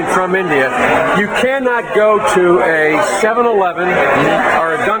moving from India. You cannot go to a 7-Eleven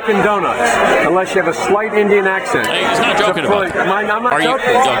or a Dunkin' Donuts unless you have a slight Indian accent. Hey, he's not joking about that. I'm not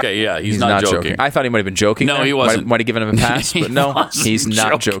joking. Okay, yeah, he's not joking. I thought he might have been joking. No, he wasn't. Might have given him a pass, but no, he's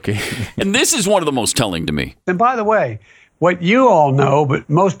not joking. And this is one of the most telling to me. And by the way, what you all know, but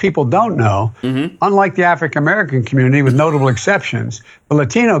most people don't know, unlike the African American community, with notable exceptions, the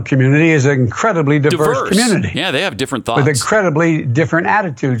Latino community is an incredibly diverse community. Yeah, they have different thoughts. With incredibly different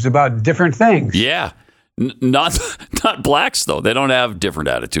attitudes about different things. Yeah. Not blacks, though. They don't have different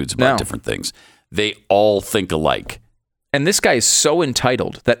attitudes about different things. They all think alike. And this guy is so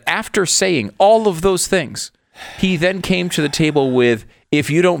entitled that after saying all of those things, he then came to the table with,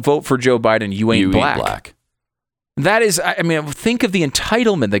 if you don't vote for Joe Biden, you ain't black. That is, I mean, think of the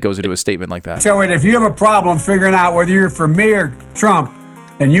entitlement that goes into a statement like that. So if you have a problem figuring out whether you're for me or Trump,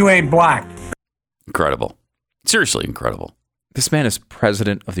 then you ain't black. Incredible. Seriously incredible. This man is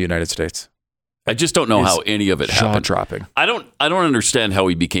president of the United States. I just don't know how any of it happened. Jaw-dropping. I don't understand how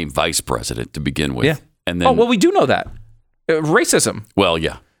he became vice president to begin with. Yeah. And then, well, we do know that. Racism. Well,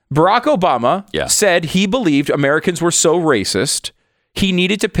 yeah. Barack Obama said he believed Americans were so racist, he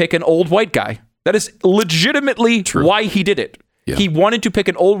needed to pick an old white guy. That is legitimately why he did it. Yeah. He wanted to pick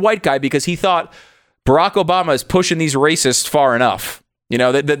an old white guy because he thought Barack Obama is pushing these racists far enough. You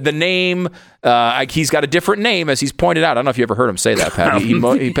know, the name, he's got a different name, as he's pointed out. I don't know if you ever heard him say that, Pat. He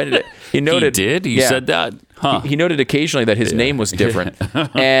noted. He did? He said that? Huh. He noted occasionally that his name was different.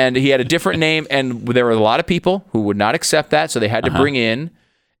 And he had a different name, and there were a lot of people who would not accept that, so they had to bring in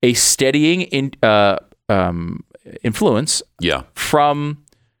a steadying influence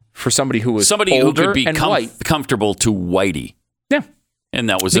for somebody who was older who could be and white. Comfortable to whitey. Yeah. And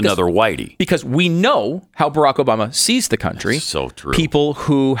that was another whitey. Because we know how Barack Obama sees the country. That's so true. People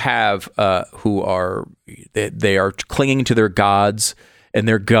who have, they are clinging to their gods and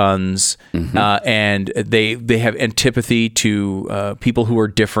their guns, and they have antipathy to people who are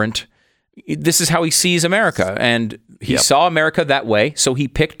different. This is how he sees America, and he saw America that way. So he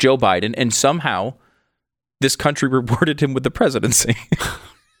picked Joe Biden, and somehow this country rewarded him with the presidency.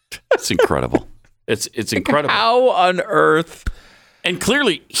 That's incredible. It's incredible. How on earth? And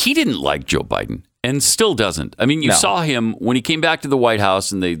clearly, he didn't like Joe Biden and still doesn't. I mean, you saw him when he came back to the White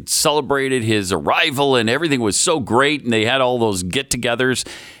House and they celebrated his arrival and everything was so great and they had all those get-togethers.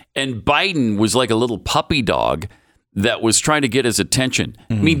 And Biden was like a little puppy dog that was trying to get his attention.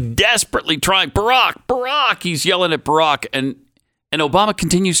 I mean, desperately trying. Barack. He's yelling at Barack. And Obama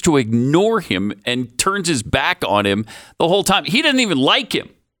continues to ignore him and turns his back on him the whole time. He didn't even like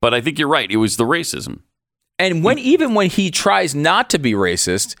him. But I think you're right. It was the racism. And even when he tries not to be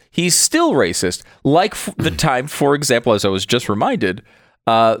racist, he's still racist. Like the time, for example, as I was just reminded,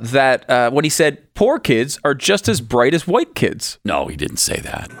 that when he said poor kids are just as bright as white kids. No, he didn't say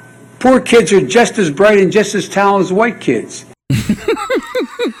that. Poor kids are just as bright and just as talented as white kids.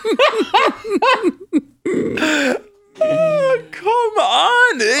 Oh, come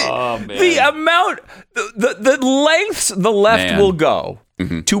on. Oh, man. The amount, the lengths the left will go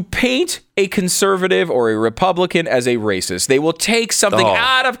to paint a conservative or a Republican as a racist. They will take something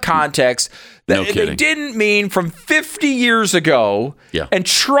out of context that they didn't mean from 50 years ago and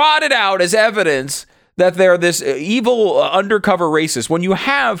trot it out as evidence that they're this evil undercover racist. When you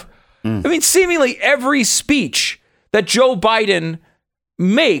have, I mean, seemingly every speech that Joe Biden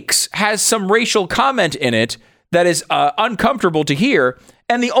makes has some racial comment in it that is uncomfortable to hear.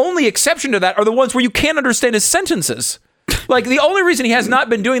 And the only exception to that are the ones where you can't understand his sentences. Like, the only reason he has not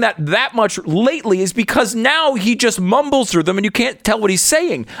been doing that much lately is because now he just mumbles through them and you can't tell what he's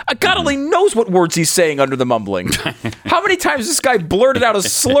saying. God only knows what words he's saying under the mumbling. How many times this guy blurted out a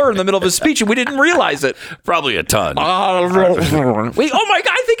slur in the middle of his speech and we didn't realize it? Probably a ton. Wait, oh my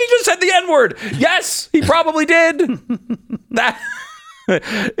God, I think he just said the N-word. Yes, he probably did.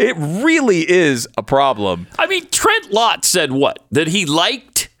 It really is a problem. I mean, Trent Lott said what? That he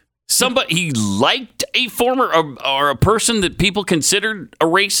liked somebody, he liked a former or a person that people considered a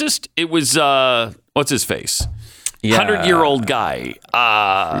racist. It was, what's his face? 100-year-old guy.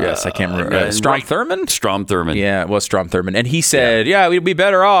 Yes, I can't remember. Strom Thurmond? Strom Thurmond. Yeah, it was Strom Thurmond. And he said, we'd be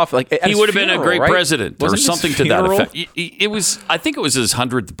better off. Like, he would have been a great president or something to that effect. I think it was his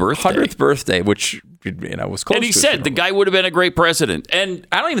 100th birthday. 100th birthday, which, was close. And he said the guy would have been a great president. And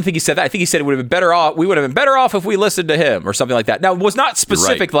I don't even think he said that. I think he said it would have been better off. We would have been better off if we listened to him or something like that. Now, it was not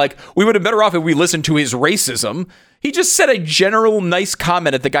specific, like we would have been better off if we listened to his racism. He just said a general nice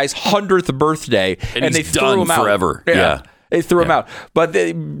comment at the guy's 100th birthday, and they threw him out forever. Yeah. They threw him out. But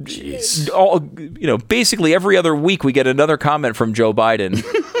basically every other week we get another comment from Joe Biden,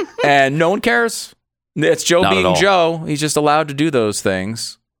 and no one cares. It's Joe being Joe. He's just allowed to do those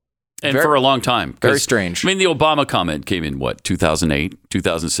things. And for a long time. Very strange. I mean, the Obama comment came in, 2008,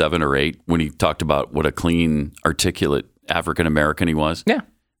 2007 or 8, when he talked about what a clean, articulate African-American he was. Yeah.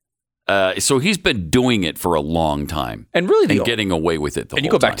 So he's been doing it for a long time. And really getting away with it the whole time. And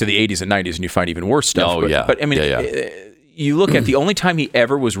you go back to the 80s and 90s and you find even worse stuff. Oh, yeah. But I mean, you look at the only time he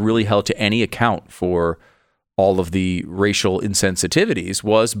ever was really held to any account for all of the racial insensitivities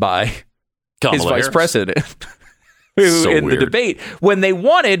was by his vice president. The debate when they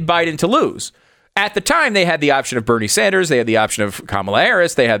wanted Biden to lose. At the time, they had the option of Bernie Sanders, they had the option of Kamala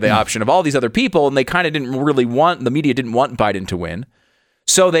Harris, they had the option of all these other people, and they kind of didn't really want, the media didn't want Biden to win.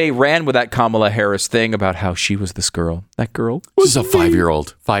 So they ran with that Kamala Harris thing about how she was this girl. That girl was a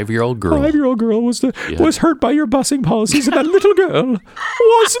 5-year-old girl. 5-year-old girl was hurt by your busing policies, and that little girl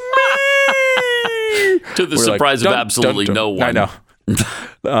was me. To the surprise of absolutely no one. I know.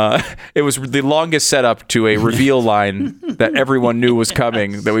 It was the longest setup to a reveal line that everyone knew was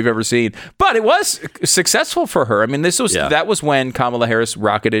coming that we've ever seen. But it was successful for her. I mean, that was when Kamala Harris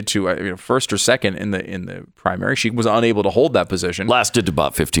rocketed to first or second in the primary. She was unable to hold that position. Lasted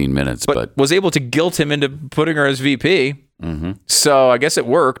about 15 minutes, but was able to guilt him into putting her as VP. Mm-hmm. So I guess it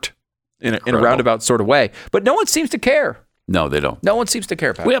worked in a roundabout sort of way. But no one seems to care. No, they don't. No one seems to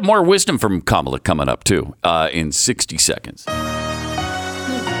care, Pat. We have more wisdom from Kamala coming up, too, in 60 seconds.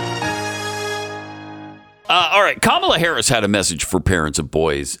 All right. Kamala Harris had a message for parents of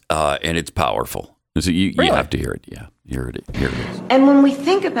boys, and it's powerful. So you have to hear it. Yeah, here it is. And when we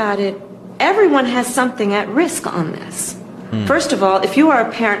think about it, everyone has something at risk on this. First of all, if you are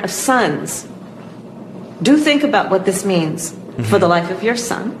a parent of sons, do think about what this means for the life of your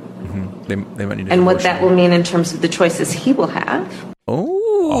son. They might need to and what that will mean in terms of the choices he will have.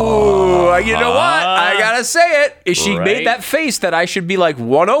 Oh, you know what? I gotta say it. She made that face that I should be like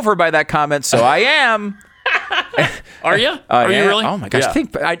won over by that comment, so I am. Are you? Are you really? Oh my gosh!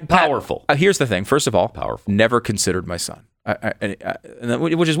 Yeah. Powerful. Here's the thing. First of all, powerful. Never considered my son,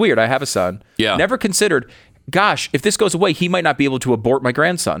 which is weird. I have a son. Yeah. Never considered. Gosh, if this goes away, he might not be able to abort my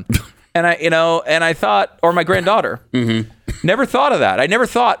grandson. And I thought, or my granddaughter. Never thought of that. I never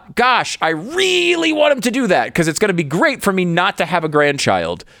thought, gosh, I really want him to do that because it's going to be great for me not to have a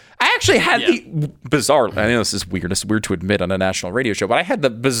grandchild. I actually had the bizarre, I know this is weird. It's weird to admit on a national radio show, but I had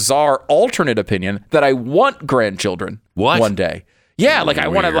the bizarre alternate opinion that I want grandchildren one day. Yeah, like I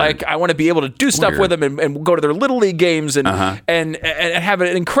want to be able to do stuff with them and go to their little league games and have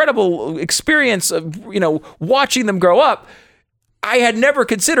an incredible experience of watching them grow up. I had never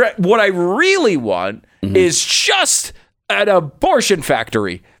considered what I really want is just an abortion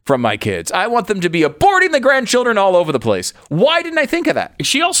factory from my kids. I want them to be aborting the grandchildren all over the place. Why didn't I think of that?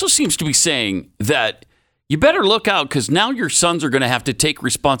 She also seems to be saying that you better look out because now your sons are going to have to take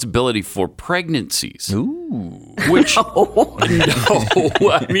responsibility for pregnancies. Ooh. Which, no,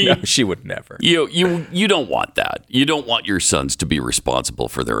 I mean, no, she would never. You don't want that. You don't want your sons to be responsible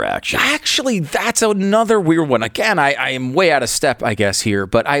for their actions. Actually, that's another weird one. Again, I am way out of step, I guess, here.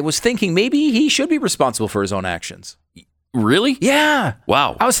 But I was thinking maybe he should be responsible for his own actions. Really? Yeah.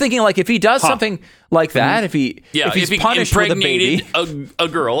 Wow. I was thinking like if he does something like that, if he's punished with a baby, a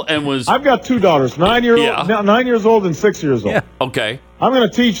girl and was. I've got two daughters, 9 years old and 6 years old. Yeah. Okay. I'm going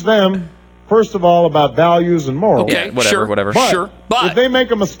to teach them first of all about values and morals. Okay. Whatever. But if they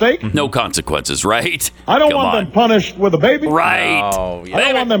make a mistake, no consequences, right? I don't want them punished with a baby. Right. Oh, yeah. I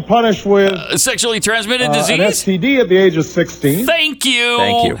don't want them punished with sexually transmitted disease, an STD at the age of 16. Thank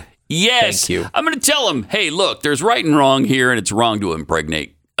you. Yes. Thank you. I'm going to tell him, hey, look, there's right and wrong here, and it's wrong to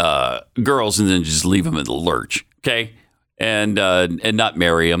impregnate girls and then just leave them in the lurch, okay? And not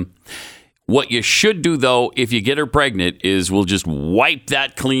marry them. What you should do, though, if you get her pregnant, is we'll just wipe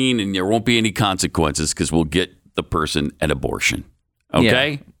that clean and there won't be any consequences because we'll get the person an abortion,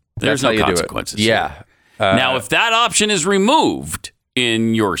 okay? Yeah. There's no consequences. Yeah. Now, if that option is removed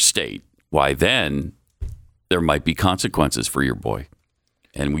in your state, why then there might be consequences for your boy.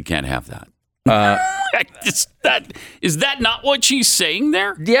 And we can't have that. Is that not what she's saying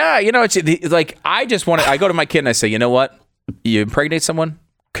there? Yeah, it's like I go to my kid and I say, you know what? You impregnate someone,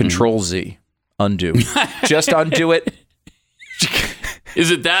 Control Z, undo. Just undo it.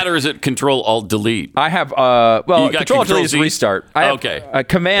 Is it that or is it Control Alt Delete? I have Control Alt Delete is restart. I have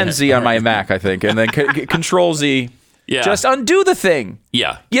Command Z on my Mac, I think, and then Control Z. Yeah. Just undo the thing.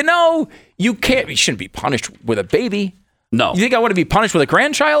 Yeah. You shouldn't be punished with a baby. No. You think I want to be punished with a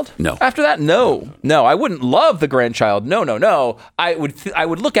grandchild? No. After that? No. I wouldn't love the grandchild. No. I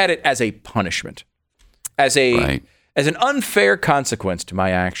would look at it as a punishment, as an unfair consequence to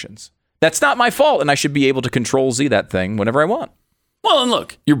my actions. That's not my fault, and I should be able to Control Z that thing whenever I want. Well, and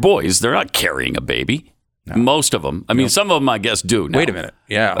look, your boys, they're not carrying a baby. No. Most of them. I mean, some of them, I guess, do. Now. Wait a minute.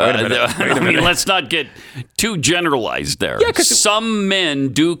 Yeah, wait a minute. I mean, let's not get too generalized there. Yeah, because some men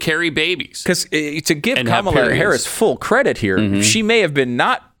do carry babies. Because to give Kamala Harris full credit here, she may have been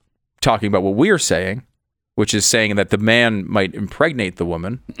not talking about what we're saying, which is saying that the man might impregnate the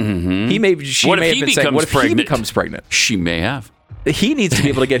woman. She may have been saying, what if he becomes pregnant? She may have. He needs to be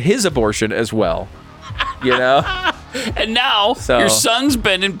able to get his abortion as well. And now your son's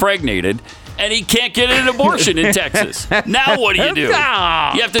been impregnated. And he can't get an abortion in Texas. Now what do? You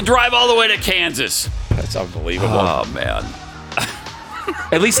have to drive all the way to Kansas. That's unbelievable. Oh, man.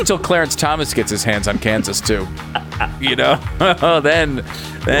 At least until Clarence Thomas gets his hands on Kansas, too. Then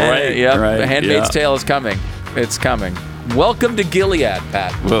The Handmaid's Tale is coming. It's coming. Welcome to Gilead,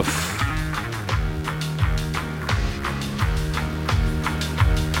 Pat. Oof.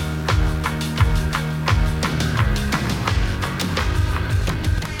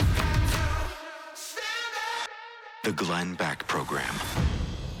 The Glenn Beck Program.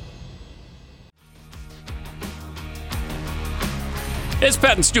 It's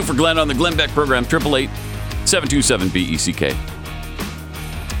Pat and Stu for Glenn on the Glenn Beck Program,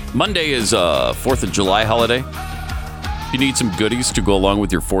 888-727-BECK. Monday is 4th of July holiday. You need some goodies to go along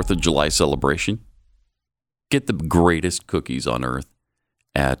with your 4th of July celebration? Get the greatest cookies on earth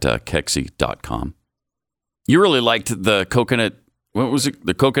at Kexi.com. You really liked the coconut, what was it?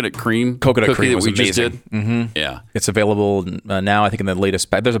 The coconut cream Coconut cookie cream that was we amazing. just did? Mm-hmm. Yeah. It's available now, I think, in the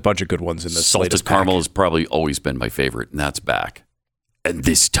latest pack. There's a bunch of good ones in this Salted latest caramel pack. has probably always been my favorite, and that's back. And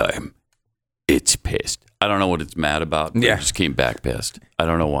this time, it's pissed. I don't know what it's mad about. But it just came back pissed. I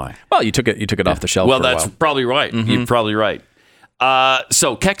don't know why. Well, you took it off the shelf. Well, for a that's while. probably right. Mm-hmm. You're probably right.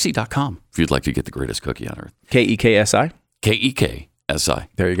 So Kexi.com if you'd like to get the greatest cookie on earth. Kexsi. Kexsi.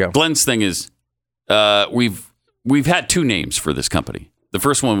 There you go. Glenn's thing is, we've had two names for this company. The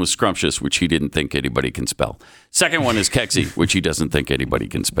first one was Scrumptious, which he didn't think anybody can spell. Second one is Kexi, which he doesn't think anybody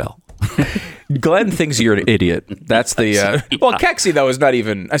can spell. Glenn thinks you're an idiot. That's the well, Kexi though is not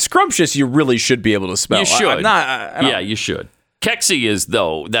even Scrumptious. You really should be able to spell. You should. I'm not. Yeah, you should. Kexi is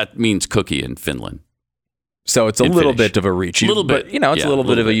though that means cookie in Finland. So it's a little bit of a reach. A little bit. But, it's a little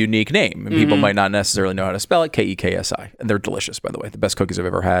bit of a unique name. And people Mhm. might not necessarily know how to spell it. Kexsi. And they're delicious, by the way. The best cookies I've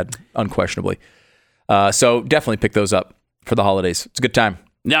ever had, unquestionably. So definitely pick those up for the holidays. It's a good time.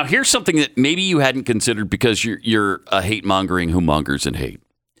 Now, here's something that maybe you hadn't considered because you're a hate-mongering who mongers and hate.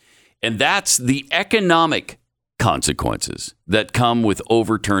 And that's the economic consequences that come with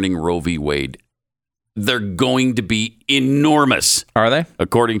overturning Roe v. Wade. They're going to be enormous. Are they?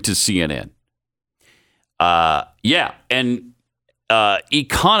 According to CNN. Yeah. And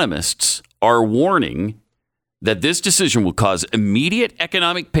economists are warning that this decision will cause immediate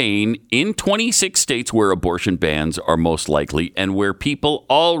economic pain in 26 states where abortion bans are most likely and where people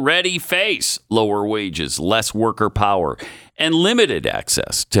already face lower wages, less worker power, and limited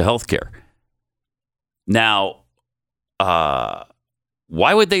access to health care. Now,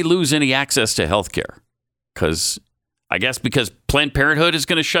 why would they lose any access to health care? Because Planned Parenthood is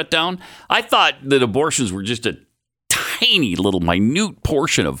going to shut down? I thought that abortions were just a tiny little minute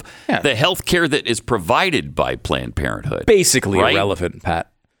portion of the health care that is provided by Planned Parenthood. Basically right? irrelevant,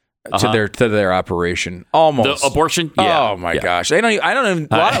 Pat, to their operation. Almost. The abortion? Yeah. Oh my gosh. They don't. I don't even.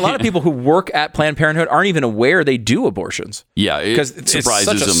 A lot of people who work at Planned Parenthood aren't even aware they do abortions. Yeah, because it surprises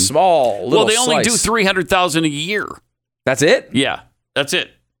it's such a them. small little. Well, they only do slice. 300,000 a year. That's it? Yeah, that's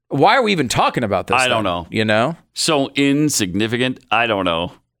it. Why are we even talking about this? I don't know. You know, so insignificant. I don't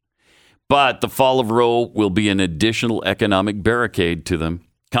know. But the fall of Roe will be an additional economic barricade to them.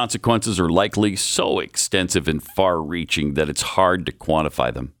 Consequences are likely so extensive and far-reaching that it's hard to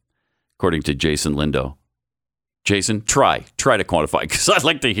quantify them, according to Jason Lindo. Jason, try to quantify, because I'd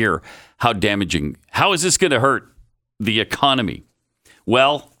like to hear how damaging. How is this going to hurt the economy?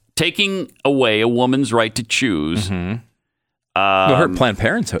 Well, taking away a woman's right to choose. It'll hurt Planned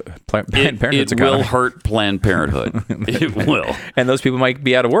Parenthood. It will hurt Planned Parenthood. It will. And those people might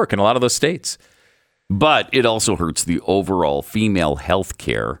be out of work in a lot of those states. But it also hurts the overall female health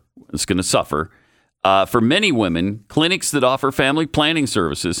care. It's going to suffer. For many women, clinics that offer family planning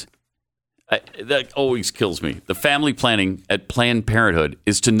services, that always kills me. The family planning at Planned Parenthood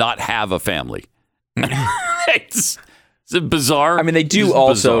is to not have a family. It's bizarre. I mean, they do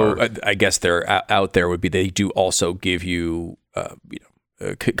also, I guess they're out there would be, they do also give you,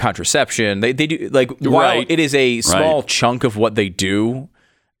 contraception. They do, like, while it is a small chunk of what they do,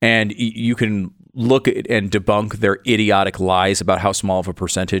 and you can look at and debunk their idiotic lies about how small of a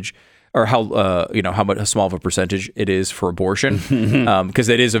percentage or how small of a percentage it is for abortion, because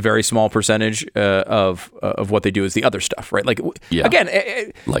it is a very small percentage of what they do is the other stuff, right? Like,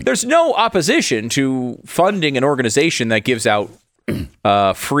 again, there's no opposition to funding an organization that gives out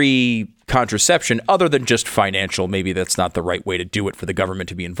free contraception, other than just financial. Maybe that's not the right way to do it for the government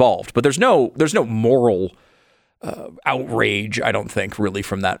to be involved. But there's no moral outrage, I don't think, really,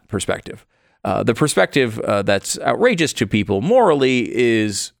 from that perspective. The perspective that's outrageous to people morally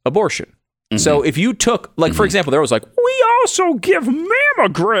is abortion. Mm-hmm. So if you took, like, for example, there was like, we also give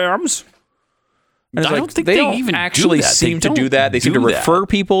mammograms. And I don't think they even actually do that. seem to do that. They seem to refer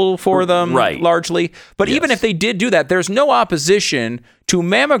people for them, largely. But even if they did do that, there's no opposition to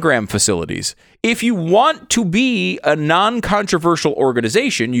mammogram facilities. If you want to be a non-controversial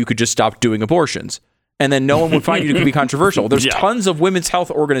organization, you could just stop doing abortions. And then no one would find you to be controversial. There's tons of women's health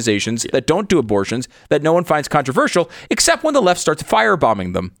organizations that don't do abortions that no one finds controversial, except when the left starts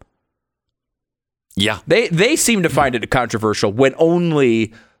firebombing them. Yeah. They seem to find it controversial when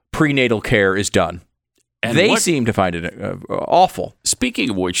only prenatal care is done. And they seem to find it awful.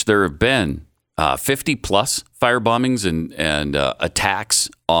 Speaking of which, there have been 50 plus fire bombings and attacks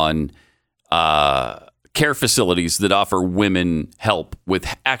on care facilities that offer women help with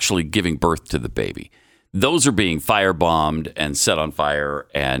actually giving birth to the baby. Those are being firebombed and set on fire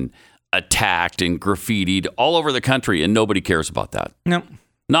and attacked and graffitied all over the country, and nobody cares about that. No.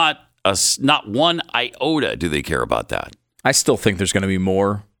 Not one iota do they care about that. I still think there's going to be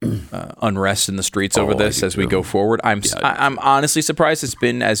more unrest in the streets over this as we go forward. I'm honestly surprised it's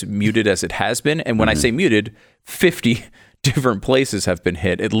been as muted as it has been. And when I say muted, 50 different places have been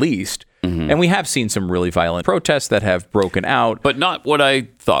hit at least. And we have seen some really violent protests that have broken out. But not what I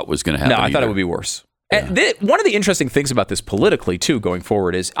thought was going to happen. No, I thought it would be worse. Yeah. And one of the interesting things about this politically, too, going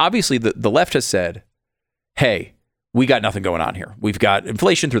forward is obviously the left has said, hey, we got nothing going on here. We've got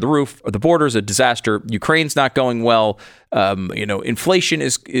inflation through the roof. The border's a disaster. Ukraine's not going well. Inflation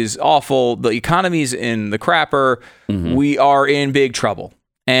is awful. The economy's in the crapper. We are in big trouble.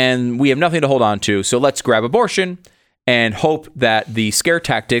 And we have nothing to hold on to. So let's grab abortion and hope that the scare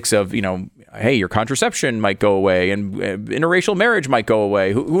tactics of, hey, your contraception might go away and interracial marriage might go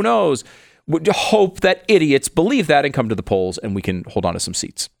away. Who knows? Would hope that idiots believe that and come to the polls and we can hold on to some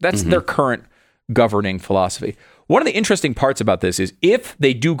seats. That's their current governing philosophy. One of the interesting parts about this is if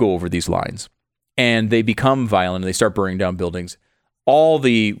they do go over these lines and they become violent and they start burning down buildings, all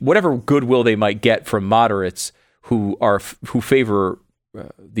the whatever goodwill they might get from moderates who favor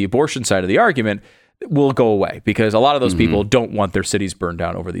the abortion side of the argument will go away because a lot of those people don't want their cities burned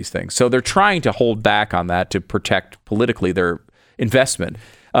down over these things. So they're trying to hold back on that to protect politically their investment.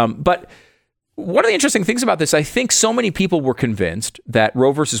 But one of the interesting things about this, I think so many people were convinced that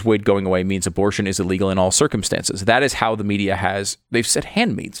Roe versus Wade going away means abortion is illegal in all circumstances. That is how the media they've said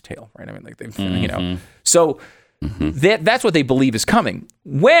Handmaid's Tale, right? I mean, like they've, so that's what they believe is coming.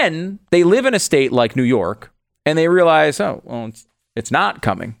 When they live in a state like New York and they realize, it's not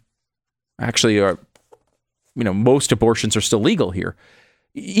coming. Actually, most abortions are still legal here.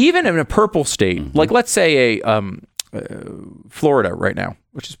 Even in a purple state, like let's say Florida right now,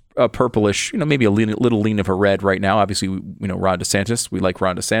 which is a purplish, maybe a little lean of a red right now. Obviously, Ron DeSantis. We like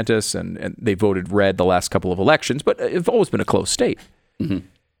Ron DeSantis, and they voted red the last couple of elections, but it's always been a close state.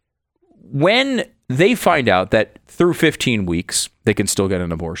 When they find out that through 15 weeks, they can still get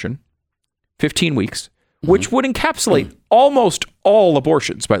an abortion, 15 weeks, which would encapsulate almost all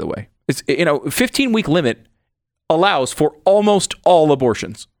abortions, by the way. It's, 15-week limit allows for almost all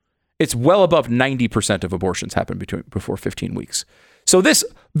abortions. It's well above 90% of abortions happen before 15 weeks. So this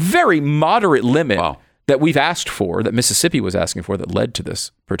very moderate limit that we've asked for, that Mississippi was asking for, that led to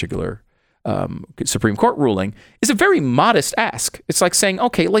this particular Supreme Court ruling, is a very modest ask. It's like saying,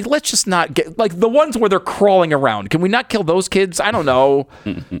 okay, let's just not get the ones where they're crawling around. Can we not kill those kids? I don't know.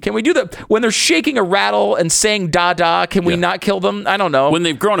 Can we do that when they're shaking a rattle and saying "da da"? Can we not kill them? I don't know. When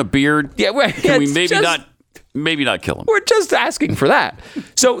they've grown a beard, can we maybe not kill them? We're just asking for that.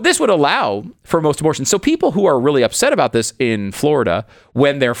 So this would allow for most abortions. So people who are really upset about this in Florida,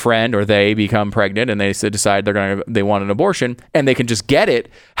 when their friend or they become pregnant and they decide they want an abortion and they can just get it,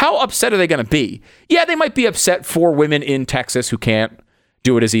 how upset are they going to be? Yeah, they might be upset for women in Texas who can't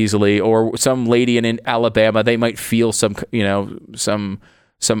do it as easily, or some lady in Alabama they might feel some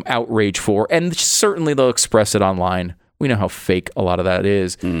outrage for, and certainly they'll express it online. We know how fake a lot of that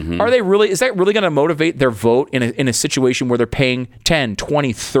is. Is that really going to motivate their vote in a situation where they're paying 10,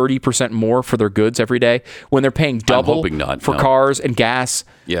 20, 30% more for their goods every day, when they're paying double for cars and gas,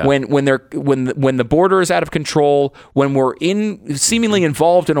 when the border is out of control, when we're seemingly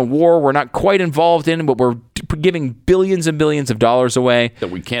involved in a war we're not quite involved in, but we're giving billions and billions of dollars away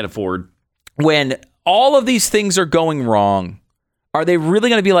that we can't afford. When all of these things are going wrong, are they really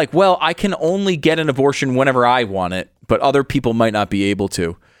going to be like, well, I can only get an abortion whenever I want it, but other people might not be able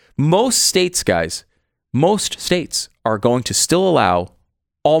to? Most states are going to still allow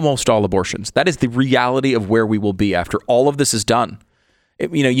almost all abortions. That is the reality of where we will be after all of this is done.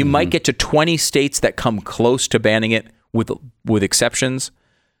 You might get to 20 states that come close to banning it with exceptions,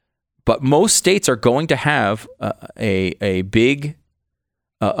 but most states are going to have a big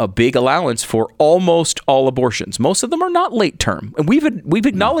allowance for almost all abortions. Most of them are not late term, and we've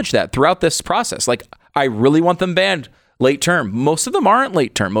acknowledged that throughout this process. Like, I really want them banned late term. Most of them aren't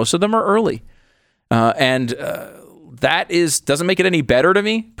late term. Most of them are early, and that doesn't make it any better to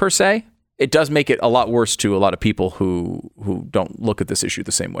me per se. It does make it a lot worse to a lot of people who don't look at this issue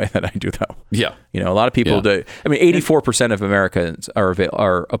the same way that I do, though. Yeah, a lot of people do. I mean, 84% of Americans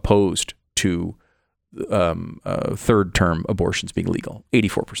are opposed to third-term abortions being legal.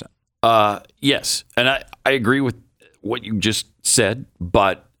 84%. Yes, and I agree with what you just said,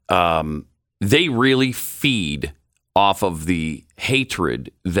 but they really feed off of the hatred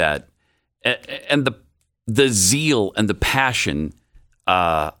that and the zeal and the passion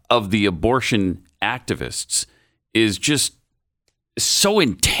of the abortion activists is just so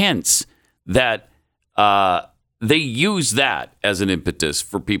intense that they use that as an impetus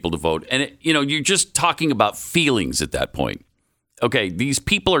for people to vote. And, you're just talking about feelings at that point. Okay, these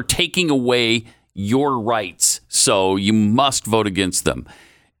people are taking away your rights, so you must vote against them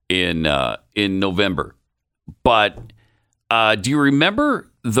in November. But do you remember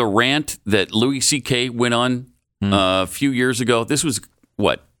the rant that Louis C.K. went on a few years ago? This was,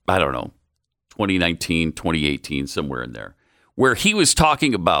 I don't know, 2019, 2018, somewhere in there, where he was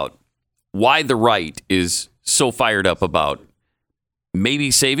talking about why the right is so fired up about maybe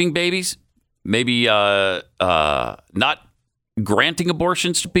saving babies, maybe not granting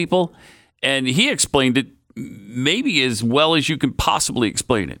abortions to people. And he explained it maybe as well as you can possibly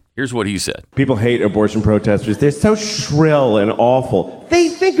explain it. Here's what he said. People hate abortion protesters. They're so shrill and awful. They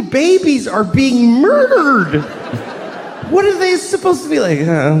think babies are being murdered. What are they supposed to be like?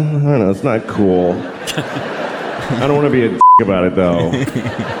 I don't know. It's not cool. I don't want to be a about it, though.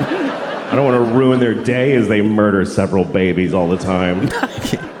 I don't want to ruin their day as they murder several babies all the time.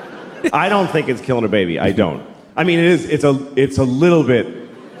 I don't think it's killing a baby. I don't. I mean, it is. It's a little bit.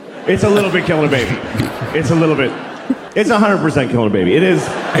 It's a little bit killing a baby. It's a little bit. It's 100% killing a baby. It is.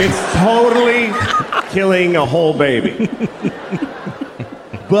 It's totally killing a whole baby.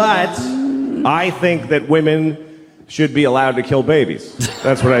 But I think that women should be allowed to kill babies.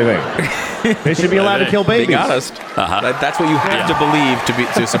 That's what I think. They should be allowed to kill babies. Being honest, that's what you have to believe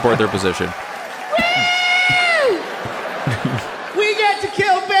to support their position. We get to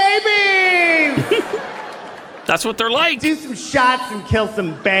kill babies. That's what they're like. Do some shots and kill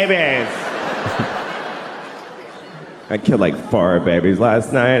some babies. I killed like 4 babies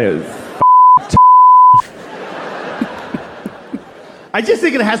last night. It was I just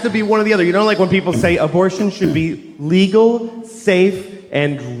think it has to be one or the other. You know, like when people say abortion should be legal, safe,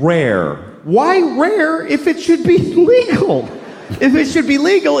 and rare. Why rare if it should be legal? If it should be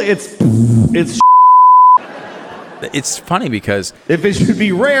legal, it's It's funny because if it should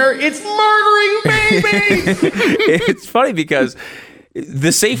be rare, it's murdering babies. It's funny because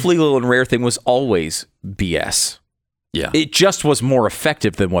the safe, legal, and rare thing was always BS. Yeah. It just was more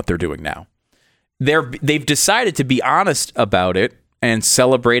effective than what they're doing now. They've decided to be honest about it and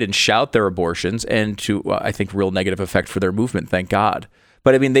celebrate and shout their abortions, and to, I think, real negative effect for their movement, thank God.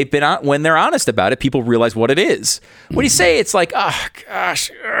 But I mean, they've been when they're honest about it, people realize what it is. When you say it's like, oh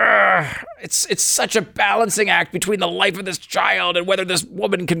gosh, it's such a balancing act between the life of this child and whether this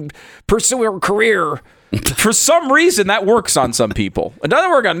woman can pursue her career. For some reason, that works on some people. It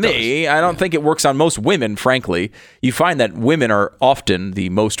doesn't work on me. I don't think it works on most women, frankly. You find that women are often the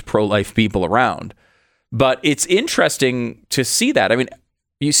most pro-life people around. But it's interesting to see that. I mean,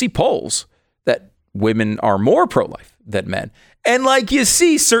 you see polls that women are more pro-life than men. And like you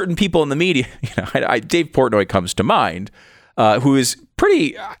see certain people in the media, Dave Portnoy comes to mind, who is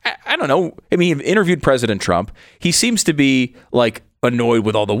pretty, I don't know. I mean, he interviewed President Trump. He seems to be like annoyed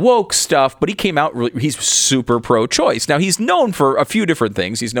with all the woke stuff, but he came out, he's super pro-choice. Now, he's known for a few different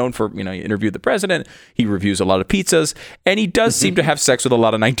things. He's known for, he interviewed the president, he reviews a lot of pizzas, and he does seem to have sex with a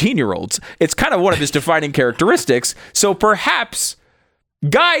lot of 19-year-olds. It's kind of one of his defining characteristics. So perhaps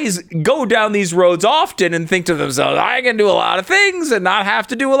guys go down these roads often and think to themselves, I can do a lot of things and not have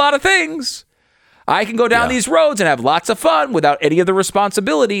to do a lot of things. I can go down these roads and have lots of fun without any of the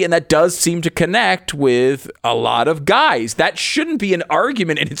responsibility. And that does seem to connect with a lot of guys. That shouldn't be an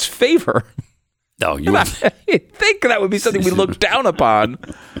argument in its favor. No, you I think that would be something we look down upon.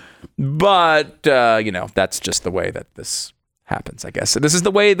 But, that's just the way that this happens, I guess. This is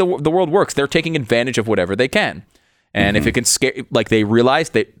the way the world works. They're taking advantage of whatever they can. And if it can scare, like they realize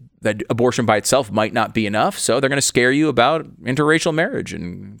that abortion by itself might not be enough, so they're going to scare you about interracial marriage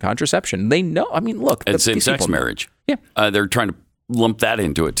and contraception. They know. I mean, look. And same-sex marriage. Yeah. They're trying to lump that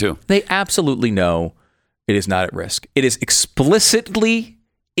into it, too. They absolutely know it is not at risk. It is explicitly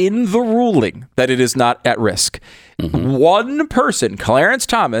in the ruling that it is not at risk. One person, Clarence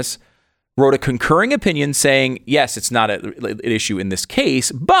Thomas, wrote a concurring opinion saying, yes, it's not an issue in this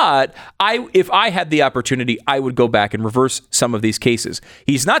case, but if I had the opportunity, I would go back and reverse some of these cases.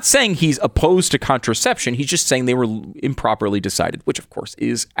 He's not saying he's opposed to contraception. He's just saying they were improperly decided, which of course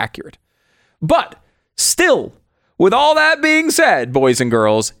is accurate. But still, with all that being said, boys and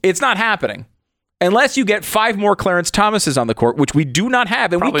girls, it's not happening. Unless you get 5 more Clarence Thomases on the court, which we do not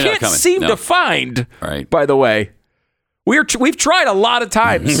have, and Probably we can't seem to find, by the way. We've tried a lot of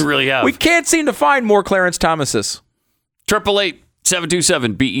times. We really have. We can't seem to find more Clarence Thomases.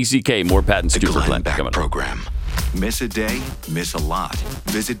 888-727-BECK. More Pat and Stu for Glenn Back coming up. program. Miss a day, miss a lot.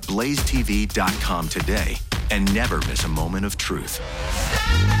 Visit blazetv.com today and never miss a moment of truth.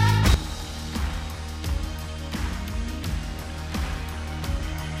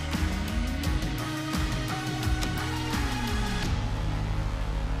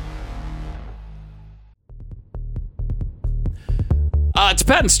 It's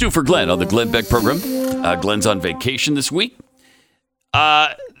Pat and Stu for Glenn on the Glenn Beck program. Glenn's on vacation this week.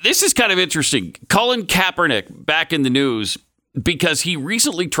 This is kind of interesting. Colin Kaepernick back in the news because he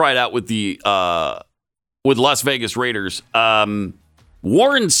recently tried out with the with Las Vegas Raiders. Warren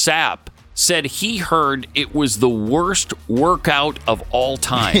Sapp said he heard it was the worst workout of all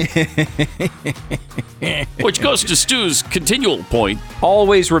time. Which goes to Stu's continual point.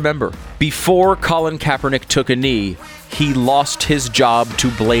 Always remember, before Colin Kaepernick took a knee, he lost his job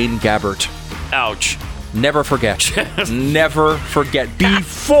to Blaine Gabbert. Ouch. Never forget. Never forget.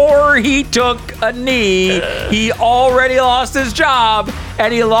 Before he took a knee, he already lost his job,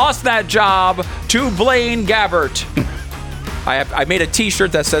 and he lost that job to Blaine Gabbert. I made a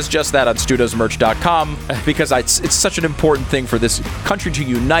T-shirt that says just that on studosmerch.com because it's such an important thing for this country to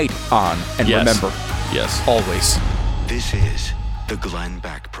unite on and remember. Yes. Always. This is the Glenn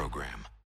Beck program.